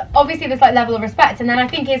there's obviously this like level of respect, and then I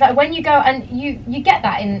think it's like when you go and you get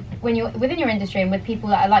that when you're within your industry and with people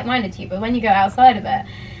that are like-minded to you, but when you go outside of it,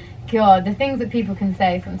 God, the things that people can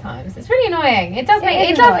say sometimes, it's really annoying. It does make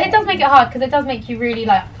it make it hard because it does make you really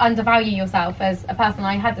like undervalue yourself as a person.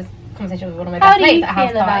 I had this conversation with one of my best mates at a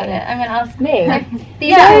house party. I'm going to ask me.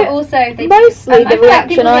 Mostly the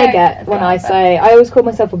reaction I get when I say, I always call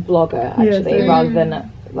myself a blogger actually, rather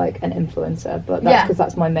than like an influencer, but that's because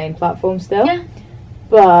that's my main platform still. Yeah.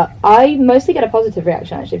 But I mostly get a positive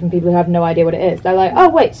reaction actually from people who have no idea what it is. They're like, oh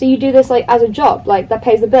wait, so you do this like as a job, like that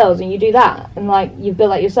pays the bills, and you do that, and like you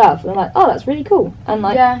build that yourself, and I'm like, oh, that's really cool. And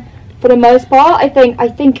like for the most part, I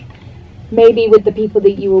think maybe with the people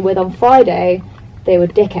that you were with on Friday, they were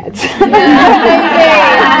dickheads.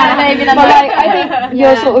 Maybe that's like, I think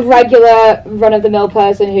you're sort of regular run-of-the-mill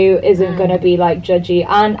person who isn't going to be like judgy,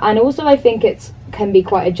 and also I think can be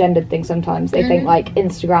quite a gendered thing sometimes. They think like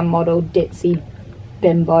Instagram model, ditzy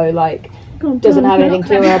bimbo, like doesn't have anything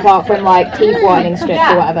to her apart from like teeth whitening strips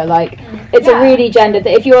or whatever. Like it's a really gendered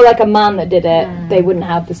thing. If you're like a man that did it, they wouldn't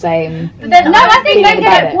have the same. But then I think they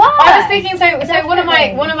get it. I was speaking so one of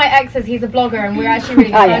my exes, he's a blogger, and we're actually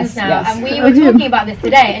really good friends now. Yes. And we were talking about this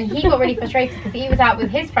today, and he got really frustrated because he was out with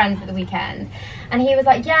his friends at the weekend. And he was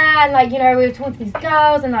like, yeah, and like, you know, we were talking to these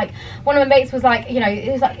girls, and like one of my mates was like, you know,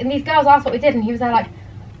 it was like, and these girls asked what we did, and he was there like,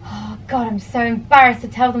 oh God, I'm so embarrassed to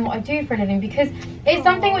tell them what I do for a living, because it's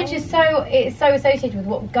something which is so associated with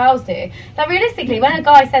what girls do. Like realistically, when a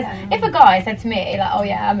guy says, if a guy said to me like, oh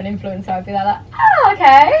yeah, I'm an influencer, I'd be like, oh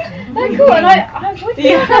okay, that's cool, and I would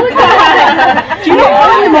be like, do you know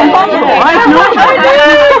what I'm on Bumble? I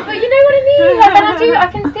know, but you know what I mean, like, and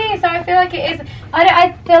I can see, so I feel like it is.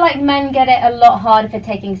 I feel like men get it a lot harder for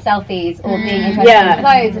taking selfies or being interested in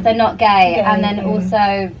clothes if they're not gay, and then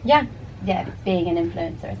also being an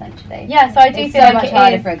influencer essentially. Yeah, so I do it's feel so like much it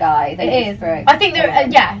harder is. for a guy than It is. for a I think there,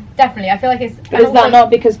 definitely. I feel like it's. But is that not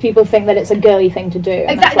because people think that it's a girly thing to do?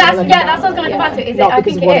 Exactly. That's what I was going to come back to. Is not it? I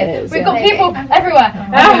think it is. We've got people everywhere.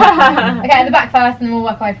 Okay, at the back first, and then we'll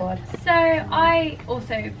work our way forward. So I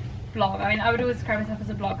also blog. I mean, I would always describe myself as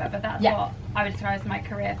a blogger, but that's what I would describe as my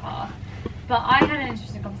career path. But I had an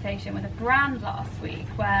interesting conversation with a brand last week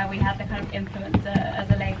where we had the kind of influencer as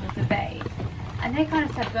a label debate. And they kind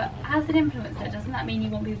of said, but as an influencer, doesn't that mean you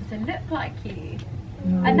want people to look like you?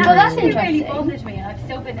 And that's really bothered me. And I've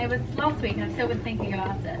still been, it was last week, and I've still been thinking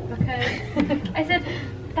about it. Because I said,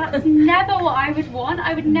 that's never what I would want.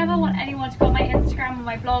 I would never want anyone to go on my Instagram or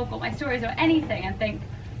my blog or my stories or anything and think,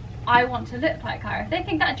 I want to look like her. If they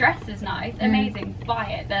think that dress is nice, amazing, buy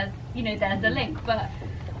it. There's the link. But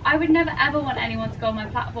I would never ever want anyone to go on my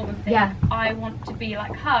platform and think, I want to be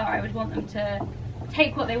like her. I would want them to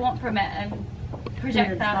take what they want from it and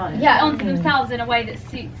project that onto themselves in a way that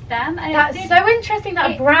suits them. And that's so interesting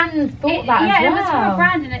that a brand thought that as well. Yeah, it was from a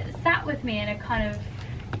brand, and it sat with me in a kind of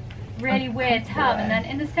really weird term. And then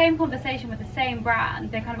in the same conversation with the same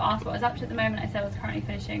brand, they kind of asked what I was up to at the moment. I said I was currently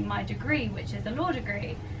finishing my degree, which is a law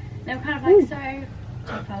degree. And they were kind of like, so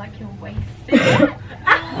do you feel like you're wasting it?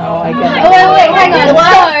 I get it. Oh, wait, hang on. So,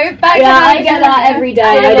 I get that every day.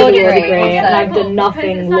 I do a law degree, and I've done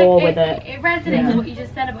nothing law with it. It resonates with what you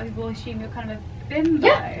just said about people assume you're kind of a bimbo.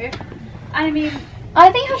 I mean, I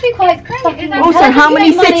think you have to be quite fucking. Also, how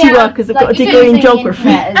many city workers have got a degree in geography?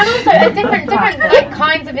 And also, different like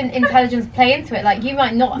kinds of intelligence play into it. Like you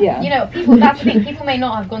might not, you know, people. That's the thing. People may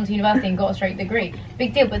not have gone to university and got a straight degree.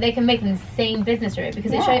 Big deal, but they can make an insane business through it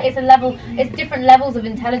because it's a level. It's different levels of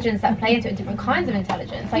intelligence that play into it. Different kinds of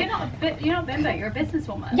intelligence. Like you're not bimbo. You're a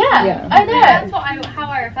businesswoman. Yeah, I know. That's how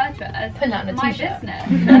I refer to it as my business.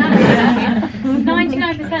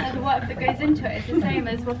 99% of the work that goes into it is the same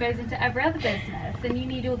as what goes into every other business, and you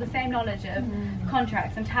need all the same knowledge of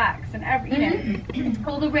contracts and tax and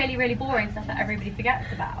all the really, really boring stuff that everybody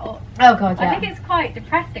forgets about. Oh God, yeah. I think it's quite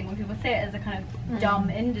depressing when people see it as a kind of dumb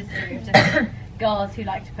industry of just girls who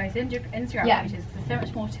like to post Instagram pages, because there's so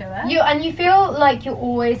much more to it. You feel like you're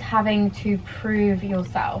always having to prove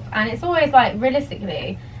yourself, and it's always like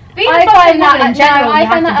realistically. I find that in general, I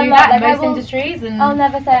find that a lot in most industries. And I'll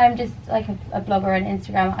never say I'm just like a blogger on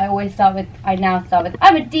Instagram. I now start with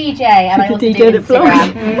I'm a DJ, and I also do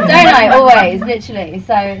Instagram. Don't I? Always, literally.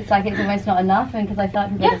 So it's like it's almost not enough, and because I feel like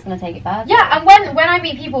people are just gonna take it back. Yeah, and when I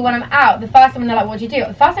meet people when I'm out, the first time when they're like, "What do you do?"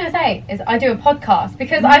 The first thing I say is, "I do a podcast,"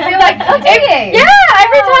 because I feel like every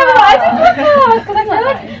time I'm like, I do a podcast because I feel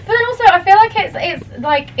like. But then also I feel like it's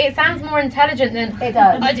like it sounds more intelligent than it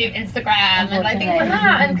does. I do Instagram and like things like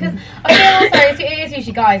that, and because I feel also it is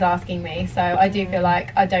usually guys asking me, so I do feel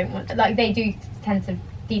like I don't want, like they do tend to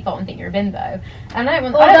default and think you're a bimbo, and I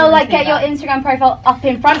don't want. Or they'll like get your Instagram profile up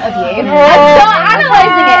in front of you and start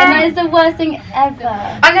analysing it, and that is the worst thing ever.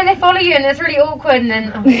 And then they follow you, and it's really awkward, and then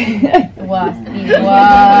the worst, the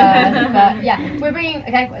worst. But yeah, we're bringing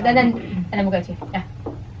and then we'll go to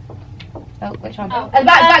Oh, which one? Back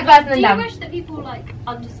first and then down. Do you wish that people like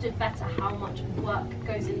understood better how much work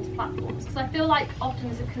goes into platforms? Because I feel like often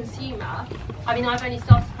as a consumer, I mean, I've only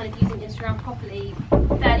started kind of using Instagram properly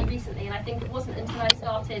fairly recently, and I think it wasn't until I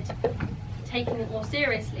started taking it more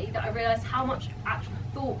seriously that I realised how much actual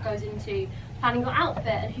thought goes into planning your outfit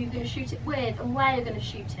and who you're going to shoot it with and where you're going to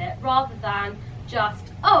shoot it, rather than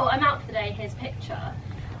just, oh, I'm out for the day, here's a picture.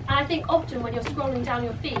 And I think often when you're scrolling down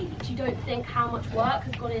your feed, you don't think how much work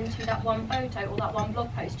has gone into that one photo or that one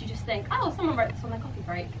blog post. You just think, oh, someone wrote this on their coffee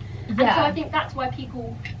break. And so I think that's why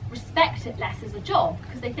people respect it less as a job,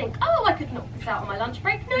 because they think, oh, I could knock this out on my lunch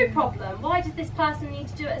break, no problem. Why does this person need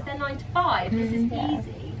to do it as their 9 to 5? This is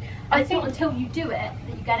easy. And it's not until you do it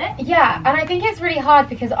that you get it. Yeah, and I think it's really hard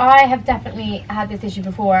because I have definitely had this issue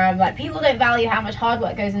before where I'm like, people don't value how much hard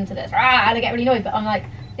work goes into this. And I get really annoyed, but I'm like,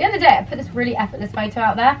 at the end of the day, I put this really effortless photo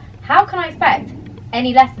out there. How can I expect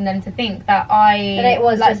any less than them to think that But it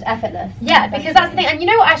was like, just effortless. yeah, because that's the thing. And you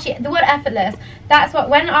know what, actually, the word effortless, that's what,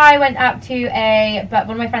 when I went out to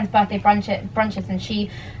one of my friend's birthday brunches, and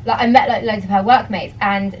I met like loads of her workmates,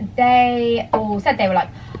 and they all said, they were like,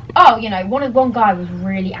 oh, you know, one guy was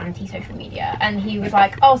really anti-social media, and he was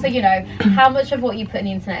like, oh, so, you know, how much of what you put on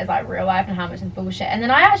the internet is like real life and how much is bullshit? And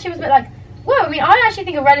then I actually was a bit like, well, I mean, I actually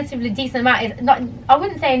think a relatively decent amount is not, I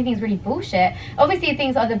wouldn't say anything's really bullshit. Obviously,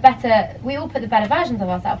 things are the better, we all put the better versions of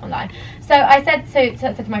ourselves online. So I said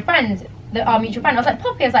to my friend, our mutual friend, I was like,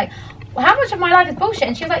 Poppy, I was like, well, how much of my life is bullshit?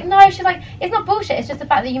 And she was like, no, she's like, it's not bullshit, it's just the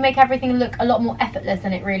fact that you make everything look a lot more effortless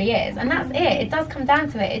than it really is. And that's it. It does come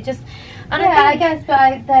down to it. It just, and yeah, I guess,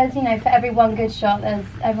 but there's, you know, for every one good shot, there's,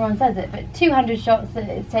 everyone says it, but 200 shots that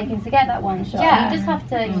it's taken to get that one shot. Yeah. You just have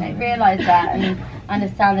to, you know, realise that and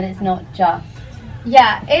understand that it's not just.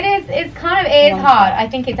 Yeah, it is. It's kind of, it is hard. I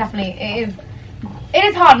think it definitely, it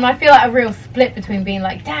is hard, and I feel like a real split between being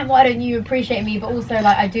like, damn, why don't you appreciate me, but also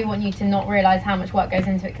like, I do want you to not realise how much work goes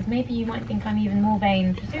into it, because maybe you might think I'm even more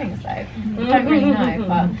vain for doing so. I don't really know,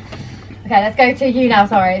 but okay, let's go to you now.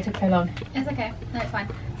 Sorry, it took so long. It's okay. No, it's fine.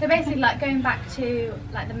 So basically, like, going back to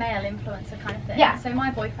like the male influencer kind of thing. Yeah. So my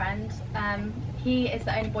boyfriend, he is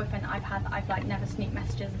the only boyfriend that I've had that I've like never sneak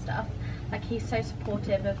messages and stuff. Like, he's so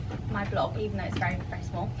supportive of my blog, even though it's very, very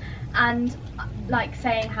small. And like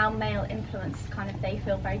saying how male influence kind of, they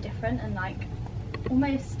feel very different and like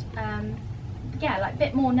almost yeah, like a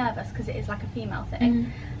bit more nervous because it is like a female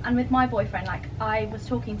thing. And with my boyfriend, like, I was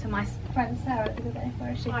talking to my friend Sarah the other day.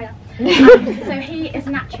 Where is she? Yeah. So he is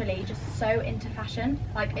naturally just so into fashion.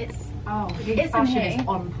 Like, it's his fashion is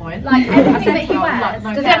on point. like everything that he wears.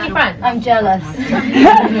 Does he have any friends? I'm jealous. Does he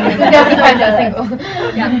have any friends that are single?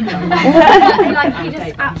 Yeah. Like, he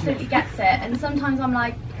just absolutely gets it. And sometimes I'm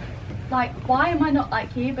like, why am I not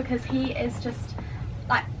like you? Because he is just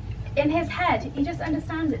like, in his head, he just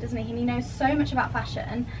understands it, doesn't he? And he knows so much about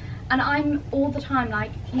fashion. And I'm all the time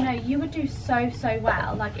like, you know, you would do so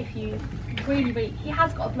well, like, if you really, he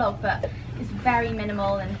has got a blog, but it's very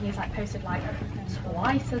minimal, and he's like posted like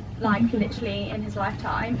twice, like, literally in his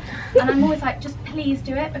lifetime. And I'm always like, just please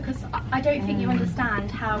do it, because I don't think you understand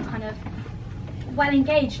how kind of well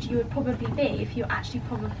engaged you would probably be if you actually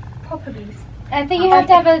properly I think you have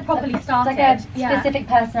to have a properly started. Like a specific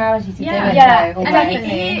personality to do it. Yeah, though.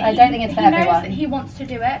 definitely. I don't think it's for he knows everyone. that he wants to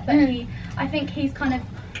do it, but I think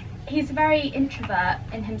he's very introvert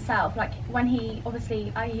in himself. Like, when he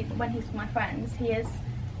obviously, when he's with my friends, he is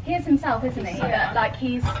himself, isn't he? But like,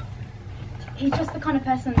 he's just the kind of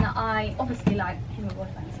person that I obviously, like, him a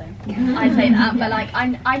boyfriend, so I say that. But like,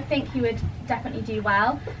 I think he would definitely do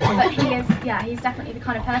well. But he's definitely the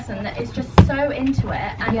kind of person that is just so into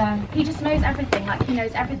it, and he just knows everything. Like, he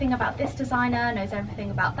knows everything about this designer, knows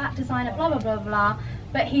everything about that designer, blah blah blah blah.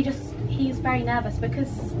 But he's very nervous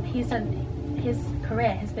because his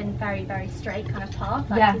career has been very, very straight kind of path.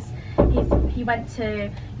 Like, he went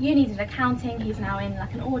to uni, did accounting, he's now in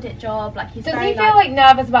like an audit job. Like, he's Does very, he feel like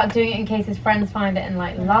nervous about doing it in case his friends find it and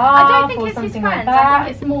like laugh? I don't think or it's his something friends. like that? I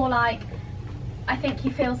think it's more like, I think he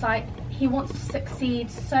feels like he wants to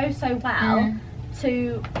succeed so well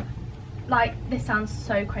to, like, this sounds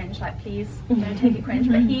so cringe, like, please don't take it cringe,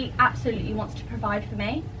 but he absolutely wants to provide for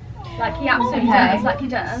me. Like, he absolutely does, like, he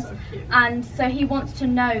does. And so he wants to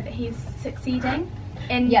know that he's succeeding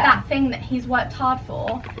in that thing that he's worked hard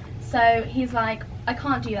for. So he's like, I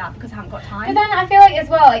can't do that because I haven't got time. But then I feel like as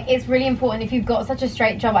well, like, it's really important, if you've got such a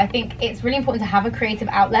straight job, I think it's really important to have a creative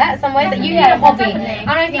outlet somewhere, that you need a hobby. Definitely. And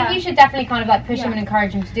I think you should definitely kind of like push him and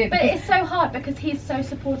encourage him to do it. But it's so hard because he's so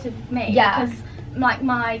supportive of me. Yeah. Because like,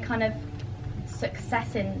 my kind of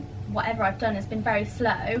success in whatever I've done has been very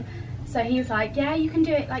slow. So he's like, yeah, you can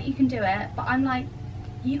do it, like, you can do it. But I'm like,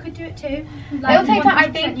 you could do it too. Like, it'll take time.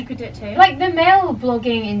 I think you could do it too. Like, the male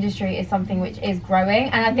blogging industry is something which is growing,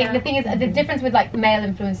 and I think the thing is, the difference with like male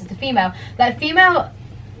influencers to female, like, female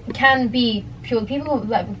can be pure, people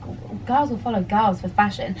like, girls will follow girls for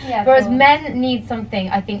fashion, whereas men need something,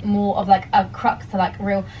 I think, more of like a crux to like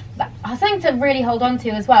real, like, something to really hold on to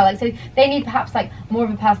as well. Like, so they need perhaps like more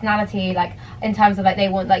of a personality, like, in terms of like, they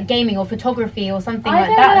want like gaming or photography or something like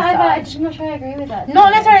that. I'm not sure I agree with that.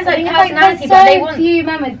 Not necessarily like personality, but they want few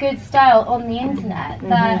men with good style on the internet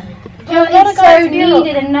that a lot of guys so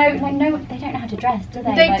needed, and no, they don't know how to dress, do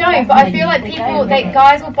they? They like, don't, but I feel like people, don't.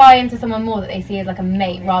 guys will buy into someone more that they see as like a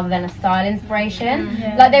mate rather than a style inspiration.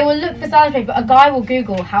 Like, they will look for style inspiration, but a guy will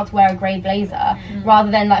Google how to wear a grey blazer rather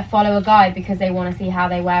than like follow a guy because they want to see how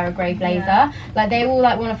they wear a grey blazer. Like, they will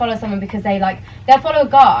like want to follow someone because they'll follow a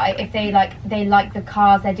guy if they like the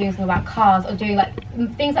cars, they're doing something about cars, or doing like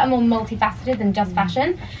things that are more multifaceted than just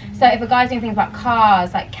fashion. So if a guy's doing things about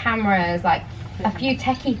cars, like cameras, like a few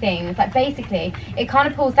techie things. Like basically, it kind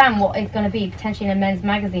of pulls down what is going to be potentially in a men's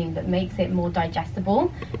magazine, but makes it more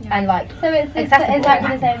digestible and like so it's accessible. exactly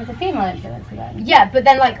the same as a female influencer then. Yeah, but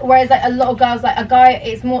then like whereas like a lot of girls, like a guy,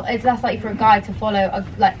 it's less likely for a guy to follow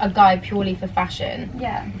a guy purely for fashion.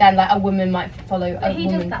 Yeah. Than like a woman might follow But a he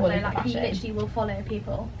woman does that purely though, for like he fashion. literally will follow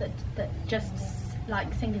people that just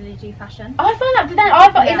like singularly do fashion. I find that, but then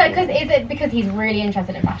I thought, is it because he's really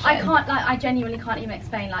interested in fashion? I genuinely can't even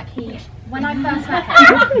explain. Like when I first met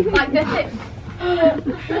him, like the thing.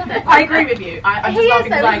 I agree with you. I just love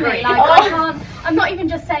because I agree. Like I can't. I'm not even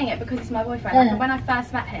just saying it because he's my boyfriend. Like, when I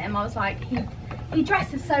first met him, I was like, he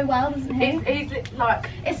dresses so well, doesn't he? He's like,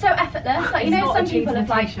 it's so effortless. Like you know, some people have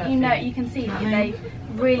like you can see they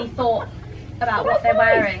really thought about what they're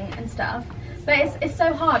wearing and stuff. But it's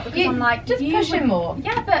so hard because I'm like, just push him more.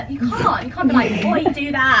 Yeah, but you can't. You can't be like, boy,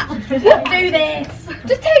 do that, do this.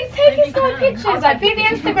 Just take his side pictures. Like, be the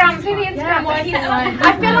Instagram. I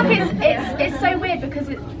feel like it's so weird because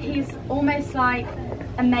he's almost like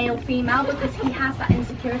a male female because he has that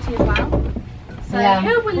insecurity as well. So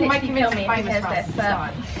who will literally kill me if he hears this?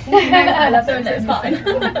 But I love him, so it's fine.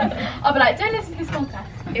 I'll be like, don't listen to his podcast.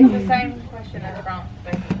 It's the same question as Grant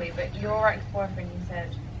basically, but your ex-boyfriend, you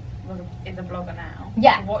said, is a blogger now.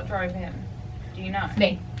 Yeah. What drove him? Do you know?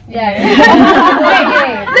 Me. Yeah. He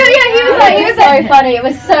was so funny. It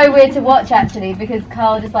was so weird to watch actually because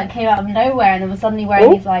Carl just like came out of nowhere and then was suddenly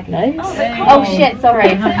wearing his like oh shit,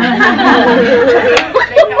 sorry.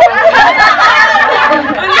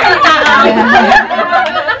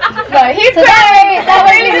 No, he's so great. That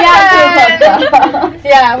was the actual podcast.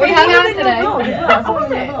 Yeah, we hung out today.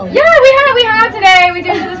 Yeah, we hung out today. We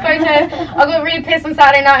did this photos. I got really pissed on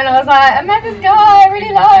Saturday night, and I was like, I met this guy I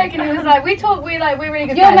really like, and he was like, we're really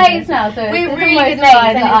good. You're friends. mates now, so we're it's really almost good mates.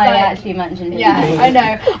 fine And that it's I like, actually mentioned it. Yeah, I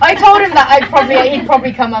know. I told him that he'd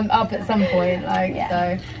probably come up at some point, like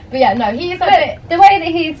so. But yeah, no, he's like the way that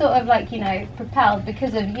he sort of like propelled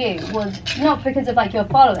because of you was not because of like your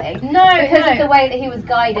following. No, because of the way that he was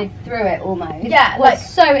guided through it almost. Yeah,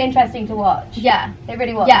 was so interesting to watch. Yeah, it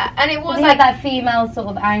really was. Yeah, and it was he had that female sort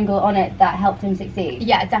of angle on it that helped him succeed.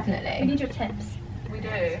 Yeah, definitely. We need your tips. We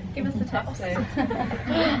do. Give us the tips.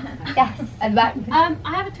 Yes. And that. I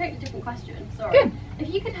have a totally different question. Sorry. Good. If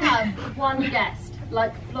you could have one guest,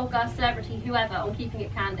 like vlogger, celebrity, whoever, on Keeping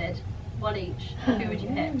It Candid, one each, who would you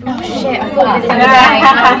pick? Oh shit! I thought this the other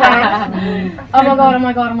day. Oh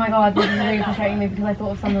my god! This is really frustrating me because I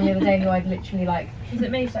thought of someone the other day who I'd literally like. Is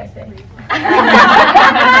it me, Sophie?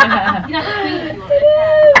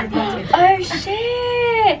 Oh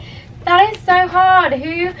shit! That is so hard.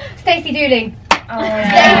 Who? Stacey Dooley.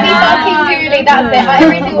 Stacey fucking Dooley, that's it.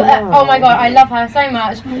 Oh my god, I love her so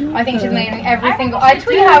much. I think she's amazing. I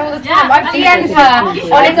tweet her all the time. I've DM'd her on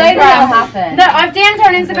Instagram. No, I've DM'd her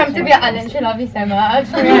on Instagram to be like, I literally love you so much.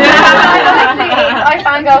 I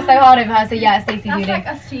fangirl so hard over her, so yeah, Stacey Dooley. That's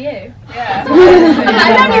like us to you. Yeah.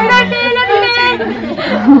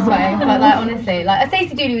 I'm sweating, but like honestly, like a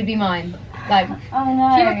Stacey Dooley would be mine. Like, oh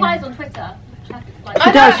no. She replies on Twitter.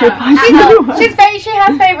 She does. She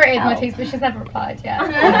has favorited my tweets, but she's never replied yet.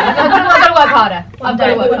 I've got to work harder. I've got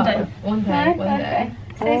to work harder. One day.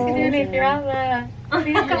 Stacey Dooley, if you're out there,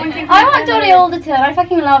 please come and keep me. I want Dolly Alderton. I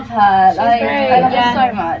fucking love her. Like, great. I love her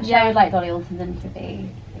so much. Yeah. I would like Dolly Alderton to be.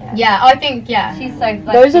 Yeah, I think she's so. Like,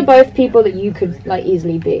 those are both people that you could like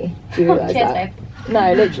easily be. Do you realise Cheers, that? babe.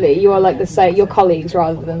 No, literally, you are like the same. You're colleagues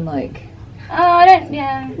rather than like. Oh, I don't.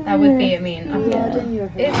 Yeah. That would be. I mean,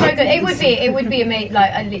 it's so good. It would be amazing.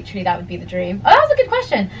 Like, literally, that would be the dream. Oh, that was a good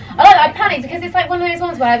question. I like that. I panicked because it's like one of those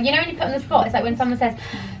ones where when you put on the spot, it's like when someone says,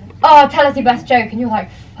 "Oh, tell us your best joke," and you're like,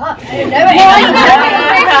 "Fuck, I don't know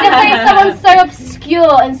it." Someone's so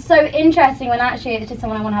obscure and so interesting when actually it's just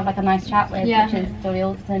someone I want to have like a nice chat with, which is Dolly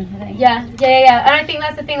Alderton, I think. Yeah. And I think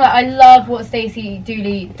that's the thing. Like, I love what Stacey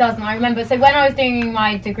Dooley does, and I remember. So when I was doing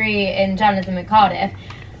my degree in journalism at Cardiff,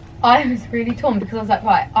 I was really torn because I was like,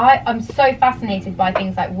 right, I'm so fascinated by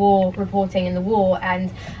things like war reporting and the war,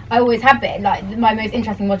 and I always have been. Like, my most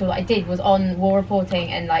interesting module that I did was on war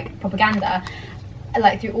reporting and like propaganda,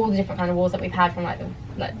 like through all the different kind of wars that we've had from like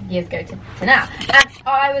years ago to now. And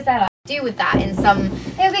I was there like, do with that in some It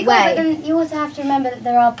would be cool, but then you also have to remember that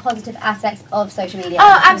there are positive aspects of social media.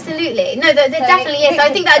 Oh, absolutely. No, there definitely is. So I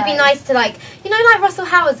think that would be nice to like, like Russell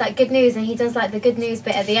Howard's like Good News, and he does like the good news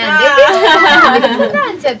bit at the end. We can put that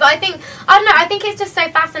into it. But I don't know, I think it's just so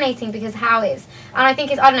fascinating because how it's, and I think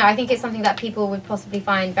it's something that people would possibly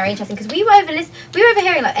find very interesting because we were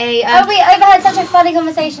overhearing like we overheard such a funny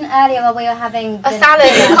conversation earlier while we were having a salad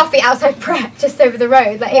and coffee outside Pret just over the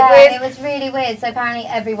road. Like it was really weird. So apparently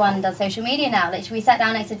everyone does social media now. Literally, we sat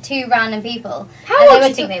down next to two random people. How old do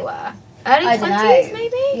you think they were? Early I don't 20s, know.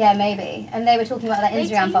 maybe? Yeah, maybe. And they were talking about their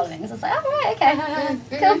Instagram followings. I was like, oh, right,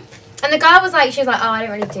 okay. Cool. And the girl was like, she was like, oh, I don't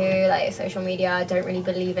really do like social media. I don't really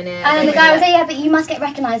believe in it. And then the guy was like, yeah, but you must get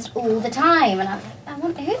recognised all the time. And I was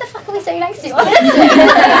like, who the fuck are we sitting next to? Honestly?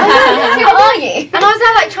 Who are you? And I was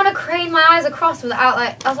there like trying to crane my eyes across without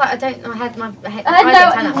like, I was like, I don't know, I had no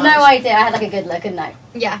idea. I had like a good look and no.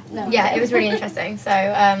 Yeah, No yeah, idea. it was really interesting. So,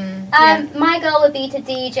 yeah. My goal would be to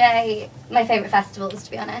DJ my favourite festivals, to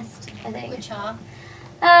be honest, I think. Which are?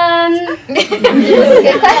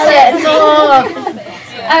 Good question.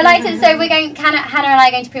 I would like to. So we're going. Hannah and I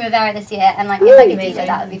are going to Primavera this year, and like if I could DJ,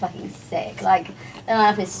 that would be fucking sick. Like the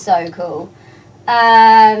lineup is so cool.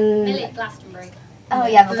 Glastonbury. Oh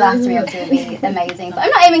yeah, well Glastonbury obviously would be amazing. But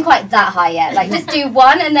I'm not aiming quite that high yet. Like just do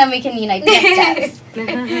one, and then we can take steps. So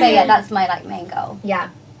yeah, that's my like main goal. Yeah,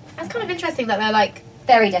 that's kind of interesting that they're like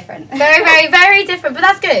very different. Very, very, very different. But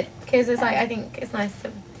that's good because it's like I think it's nice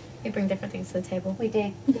that we bring different things to the table. We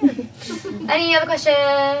do. Any other questions?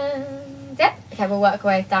 Yeah. Okay, we'll work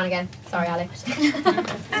our way down again. Sorry, Ali.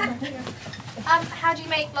 How do you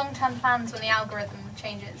make long-term plans when the algorithm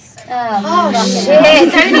changes? Oh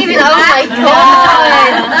shit! Don't even. Oh my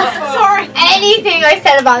god! Sorry. Anything I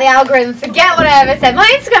said about the algorithm, forget what I ever said. My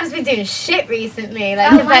Instagram's been doing shit recently,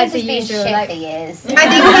 like compared to usual. Shit like for years. I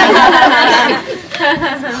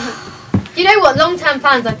think. You know what? Long-term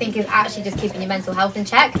plans, I think, is actually just keeping your mental health in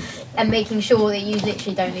check and making sure that you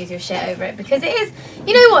literally don't lose your shit over it because it is.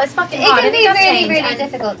 You know what? It's fucking hard. It can be really, really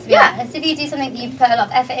difficult to be honest. If you do something that you put a lot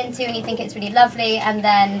of effort into and you think it's really lovely and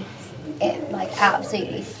then it like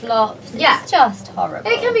absolutely flops, it's just horrible.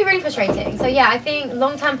 It can be really frustrating. So yeah, I think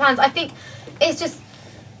long-term plans. I think it's just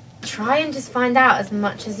try and just find out as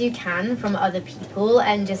much as you can from other people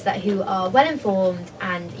and just that who are well informed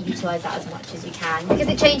and utilize that as much as you can because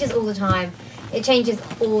it changes all the time. It changes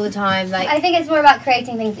all the time. Like I think it's more about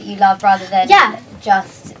creating things that you love rather than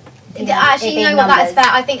just. Actually, you know what? That is fair.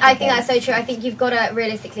 I think that's so true. I think you've got to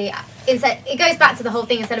realistically. Instead, it goes back to the whole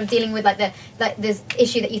thing. Instead of dealing with this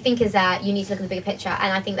issue that you think is there, you need to look at the bigger picture.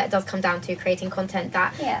 And I think that does come down to creating content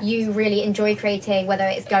that you really enjoy creating. Whether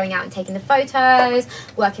it's going out and taking the photos,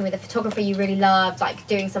 working with a photographer you really love, like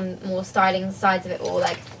doing some more styling sides of it, or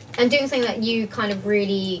like and doing something that you kind of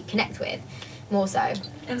really connect with more so.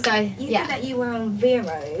 You said that you were on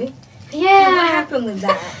Vero. Yeah. So what happened with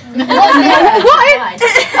that? What? Oh,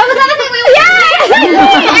 was that the thing we were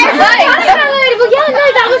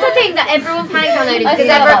that was the thing that everyone panic downloaded because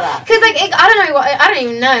I don't know what I don't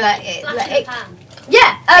even know it came up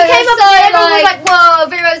and everyone was like, whoa,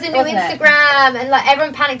 Vero's a new Instagram and like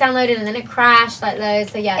everyone panic downloaded and then it crashed like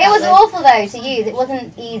loads. So yeah, it was awful though to use. It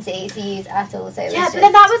wasn't easy to use at all. So it was but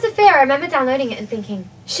then that was the fear. I remember downloading it and thinking,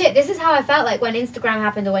 shit, this is how I felt like when Instagram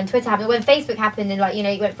happened or when Twitter happened or when Facebook happened and like you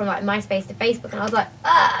went from like MySpace to Facebook and I was like,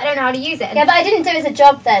 I don't know how to use it. And yeah, but I didn't do it as a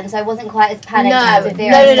job then, so I wasn't quite as panicked as with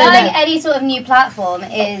Vero. Starting any sort of new platform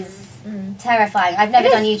is terrifying. I've never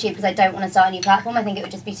done YouTube because I don't want to start a new platform. I think it would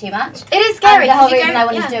just be too much. It is scary. And the whole reason I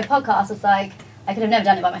wanted to do a podcast was like I could have never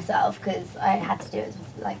done it by myself because I had to do it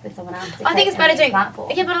with someone else. I think it's better doing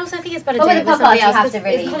platform. Yeah, but also I think it's better doing it with somebody else.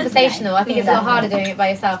 It's conversational. I think it's a lot harder doing it by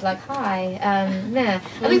yourself. Like, hi, yeah.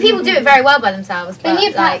 I mean, people do it very well by themselves. But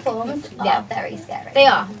new platforms are very scary. They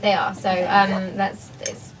are. So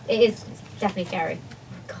it is definitely scary.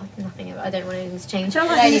 Nothing. I don't want anything to change. I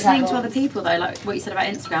like listening to other people though, like what you said about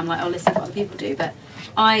Instagram. Like I'll listen to what other people do, but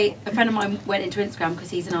a friend of mine went into Instagram because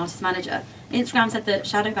he's an artist manager. Instagram said that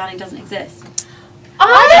shadow banning doesn't exist.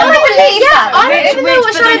 I don't even know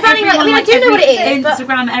what shadow banning is. I mean, I do know what it is.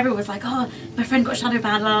 Instagram, everyone was like, oh, my friend got shadow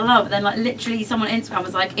banned, la la la. But then like literally someone on Instagram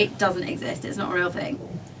was like, it doesn't exist. It's not a real thing.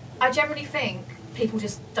 I generally think people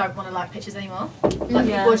just don't want to like pictures anymore. Like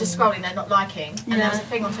people are just scrolling, they're not liking. And there was a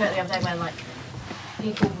thing on Twitter the other day where like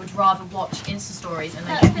people would rather watch Insta stories and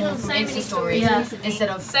they get more from Insta stories instead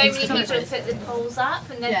of so many Insta people pictures. have put the polls up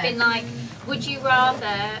and they've been like, would you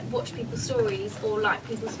rather watch people's stories or like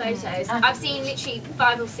people's photos? I've seen literally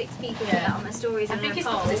 5 or 6 people put that on their stories and their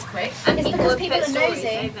polls. It's quick. And it's people because have people put are stories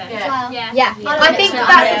nosy. over. I think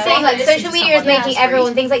that's the thing. Like social media is making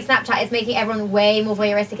everyone. Things like Snapchat is making everyone way more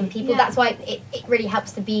voyeuristic, and people. That's why it really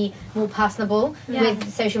helps to be more personable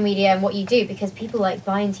with social media and what you do because people like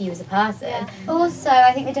buy into you as a person. Also,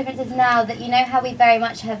 I think the difference is now that you know how we very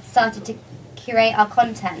much have started to curate our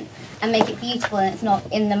content and make it beautiful and it's not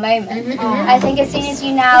in the moment. I think as soon as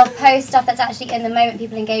you now post stuff that's actually in the moment,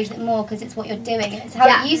 people engage with it more because it's what you're doing and it's how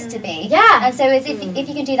it used to be. And so as if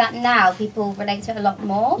you can do that now, people relate to it a lot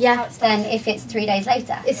more than if it's 3 days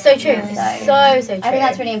later. It's so true. So true. I think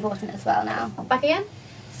that's really important as well now. Back again?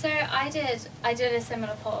 So I did a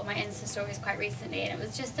similar poll on my Insta stories quite recently and it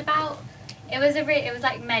was just about it was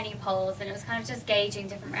like many polls, and it was kind of just gauging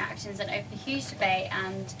different reactions and opened a huge debate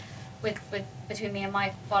and with between me and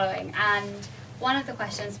my following. And one of the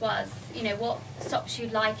questions was, you know, what stops you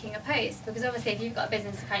liking a post? Because obviously if you've got a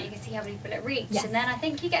business account, you can see how many people it reached. Yes. And then I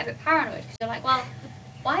think you get a bit paranoid because you're like, well,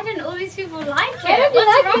 why didn't all these people like it?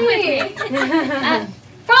 What's wrong with me?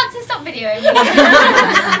 Francis, stop videoing me.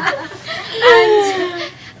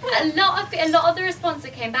 And a lot of the response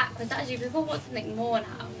that came back was actually people want something more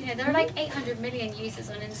now. You know, there are like 800 million users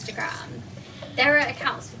on Instagram. There are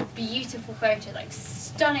accounts with beautiful photos, like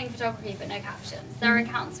stunning photography but no captions. There are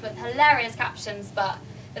accounts with hilarious captions but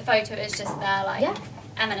the photo is just there, like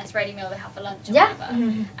M&S ready meal they have for lunch or whatever.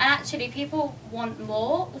 And actually people want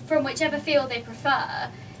more from whichever field they prefer.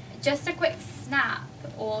 Just a quick snap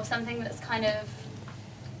or something that's kind of,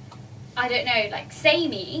 I don't know, like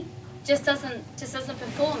samey just doesn't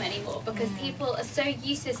perform anymore because people are so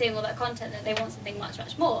used to seeing all that content that they want something much,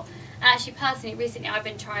 much more. And actually personally recently I've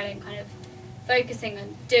been trialing kind of focusing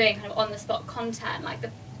on doing kind of on the spot content. Like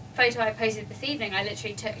the photo I posted this evening, I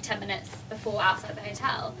literally took 10 minutes before outside the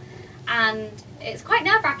hotel, and it's quite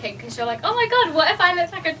nerve-wracking because you're like, oh my god, what if I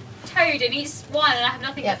look like a toad in each one and I have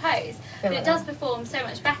nothing to post? But it does perform so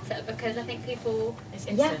much better because I think people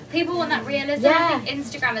want that realism. I think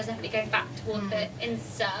Instagram is definitely going back toward the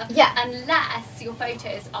Insta unless your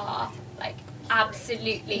photos are like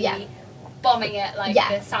absolutely bombing it, like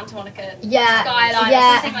the Santa Monica skyline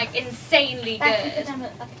or something like insanely good. You could never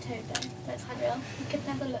look like a toad then. That's real. You could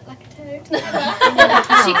never look like a toad.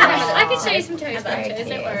 I could show you some toad photos,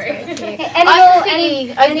 don't worry.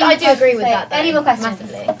 I do agree with that though. Any more questions?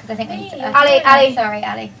 Massively. Because I think we need to... Ali. Sorry,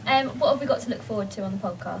 Ali. What have we got to look forward to on the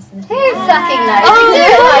podcast? Who's sucking those?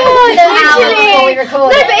 Literally. We record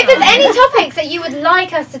No, but if there's any topics that you would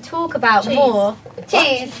like us to talk about more.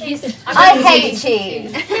 Cheese. I hate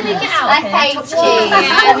cheese. I hate cheese.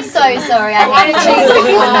 I'm so sorry. I hate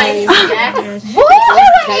cheese. What?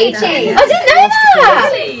 I hate cheese. I didn't know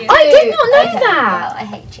that. I did not know that. Well, I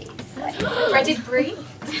hate cheese. Breaded brie?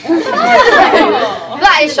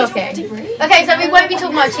 That is shocking. Okay, so we won't be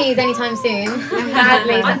talking about cheese anytime soon.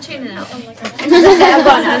 I'm tuning out. Are you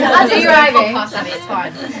driving? It's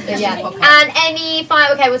fine. And any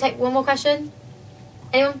final? Okay, we'll take one more question.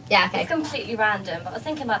 Anyone? Yeah, okay. It's completely random, but I was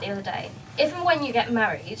thinking about the other day. If and when you get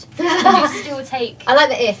married, do you still take... I like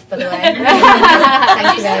the if, by the way. Do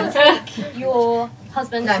you still take your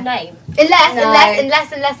husband's name?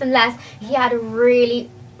 Unless he had a really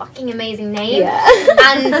fucking amazing name.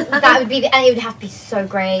 And that would be and it would have to be so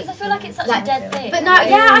great. Because I feel like it's such a dead thing. But no,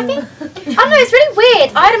 I think, I don't know, it's really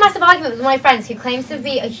weird. I had a massive argument with one of my friends who claims to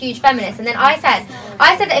be a huge feminist, and then I said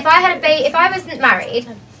that if I had if I wasn't married,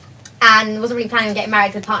 and wasn't really planning on getting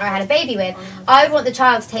married to the partner I had a baby with, I would want the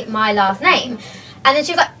child to take my last name. And then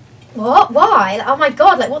she was like, what? Why? Like, oh my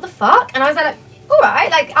god, like what the fuck? And I was like, alright,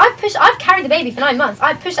 like I've carried the baby for 9 months.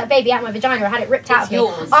 I pushed that baby out my vagina or had it ripped out of me.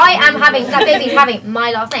 I am having, that baby's having my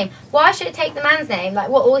last name. Why should it take the man's name? Like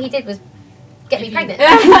what all he did was get me pregnant.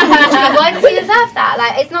 Why does he deserve that?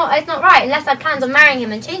 Like it's not right unless I planned on marrying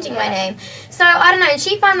him and changing my name. So I don't know, and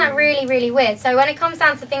she found that really, really weird. So when it comes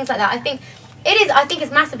down to things like that, I think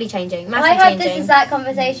it's massively changing. I had this exact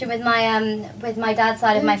conversation with my dad's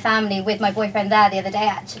side of my family, with my boyfriend there the other day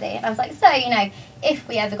actually. And I was like, so, you know, if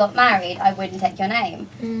we ever got married, I wouldn't take your name.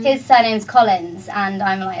 His surname's Collins, and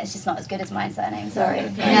I'm like, it's just not as good as my surname, sorry.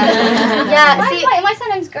 My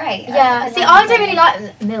surname's great. Yeah, I don't really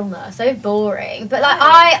like Milner, so boring. But like,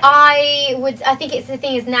 I think it's the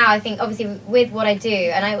thing is now, I think obviously with what I do,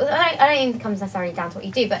 and I don't even think it comes necessarily down to what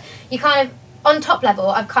you do, but you kind of, on top level,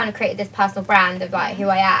 I've kind of created this personal brand of like who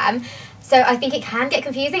I am. So I think it can get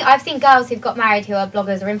confusing. I've seen girls who've got married who are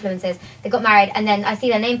bloggers or influencers. They got married and then I see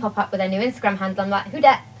their name pop up with their new Instagram handle. I'm like, who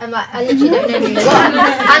dat? I'm like, I literally don't know who they are.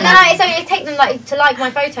 And then it takes them like to like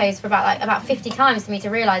my photos for about 50 times for me to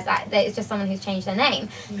realise that it's just someone who's changed their name.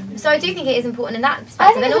 So I do think it is important in that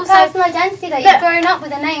perspective. I think it's a personal identity that you've grown up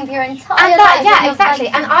with a name for your entire life. Yeah, exactly.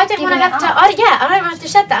 And I don't want to have to. I don't want to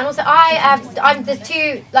shed that. And also, I'm the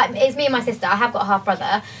two. Like, it's me and my sister. I have got a half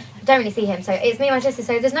brother. Don't really see him, so it's me and my sister.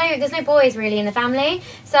 So there's no boys really in the family.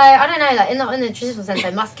 So I don't know, like not in the traditional sense.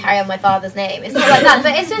 I must carry on my father's name. It's not like that,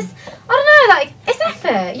 but it's just I don't know, like it's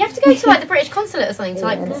effort. You have to go to like the British consulate or something to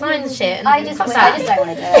like sign the shit. And I just don't want to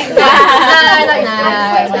do it.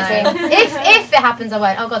 No. If it happens, I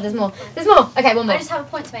won't. Oh god, there's more. Okay, one more. I just have a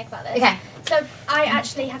point to make about this. Okay. So I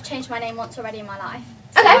actually have changed my name once already in my life.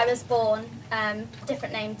 So Okay. I was born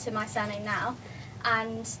different name to my surname now,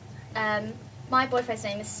 and my boyfriend's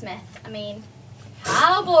name is Smith. I mean,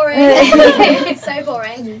 how boring! It's so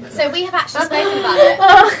boring. So we have actually spoken about it.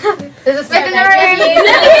 There's a Smith in the room.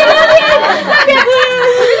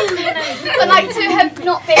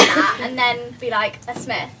 like a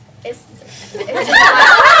Smith. It's just like, Annie,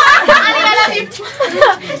 I love you. I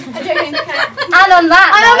don't think I can. And on that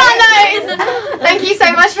note, thank you so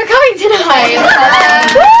much for coming tonight.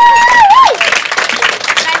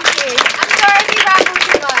 Thank you. I'm sorry if you rambled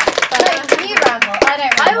too much. No, you ramble. I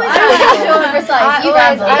don't ramble. I always ramble. You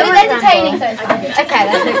ramble. It was entertaining, so it's fine. Okay,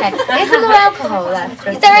 that's okay. Is there more alcohol left?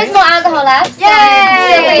 There is more alcohol left. Yay!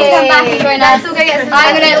 So please come back and join us. Let's all go get some.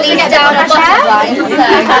 I'm going to lead down a bottle line. So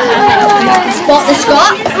spot the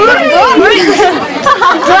Scot.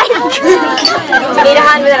 Need a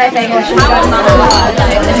hand with it, I think.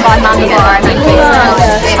 My mummy before I make it.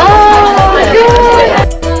 Oh my god!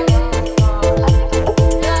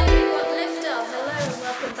 Lift up, hello and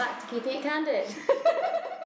welcome back to Keep It Candid.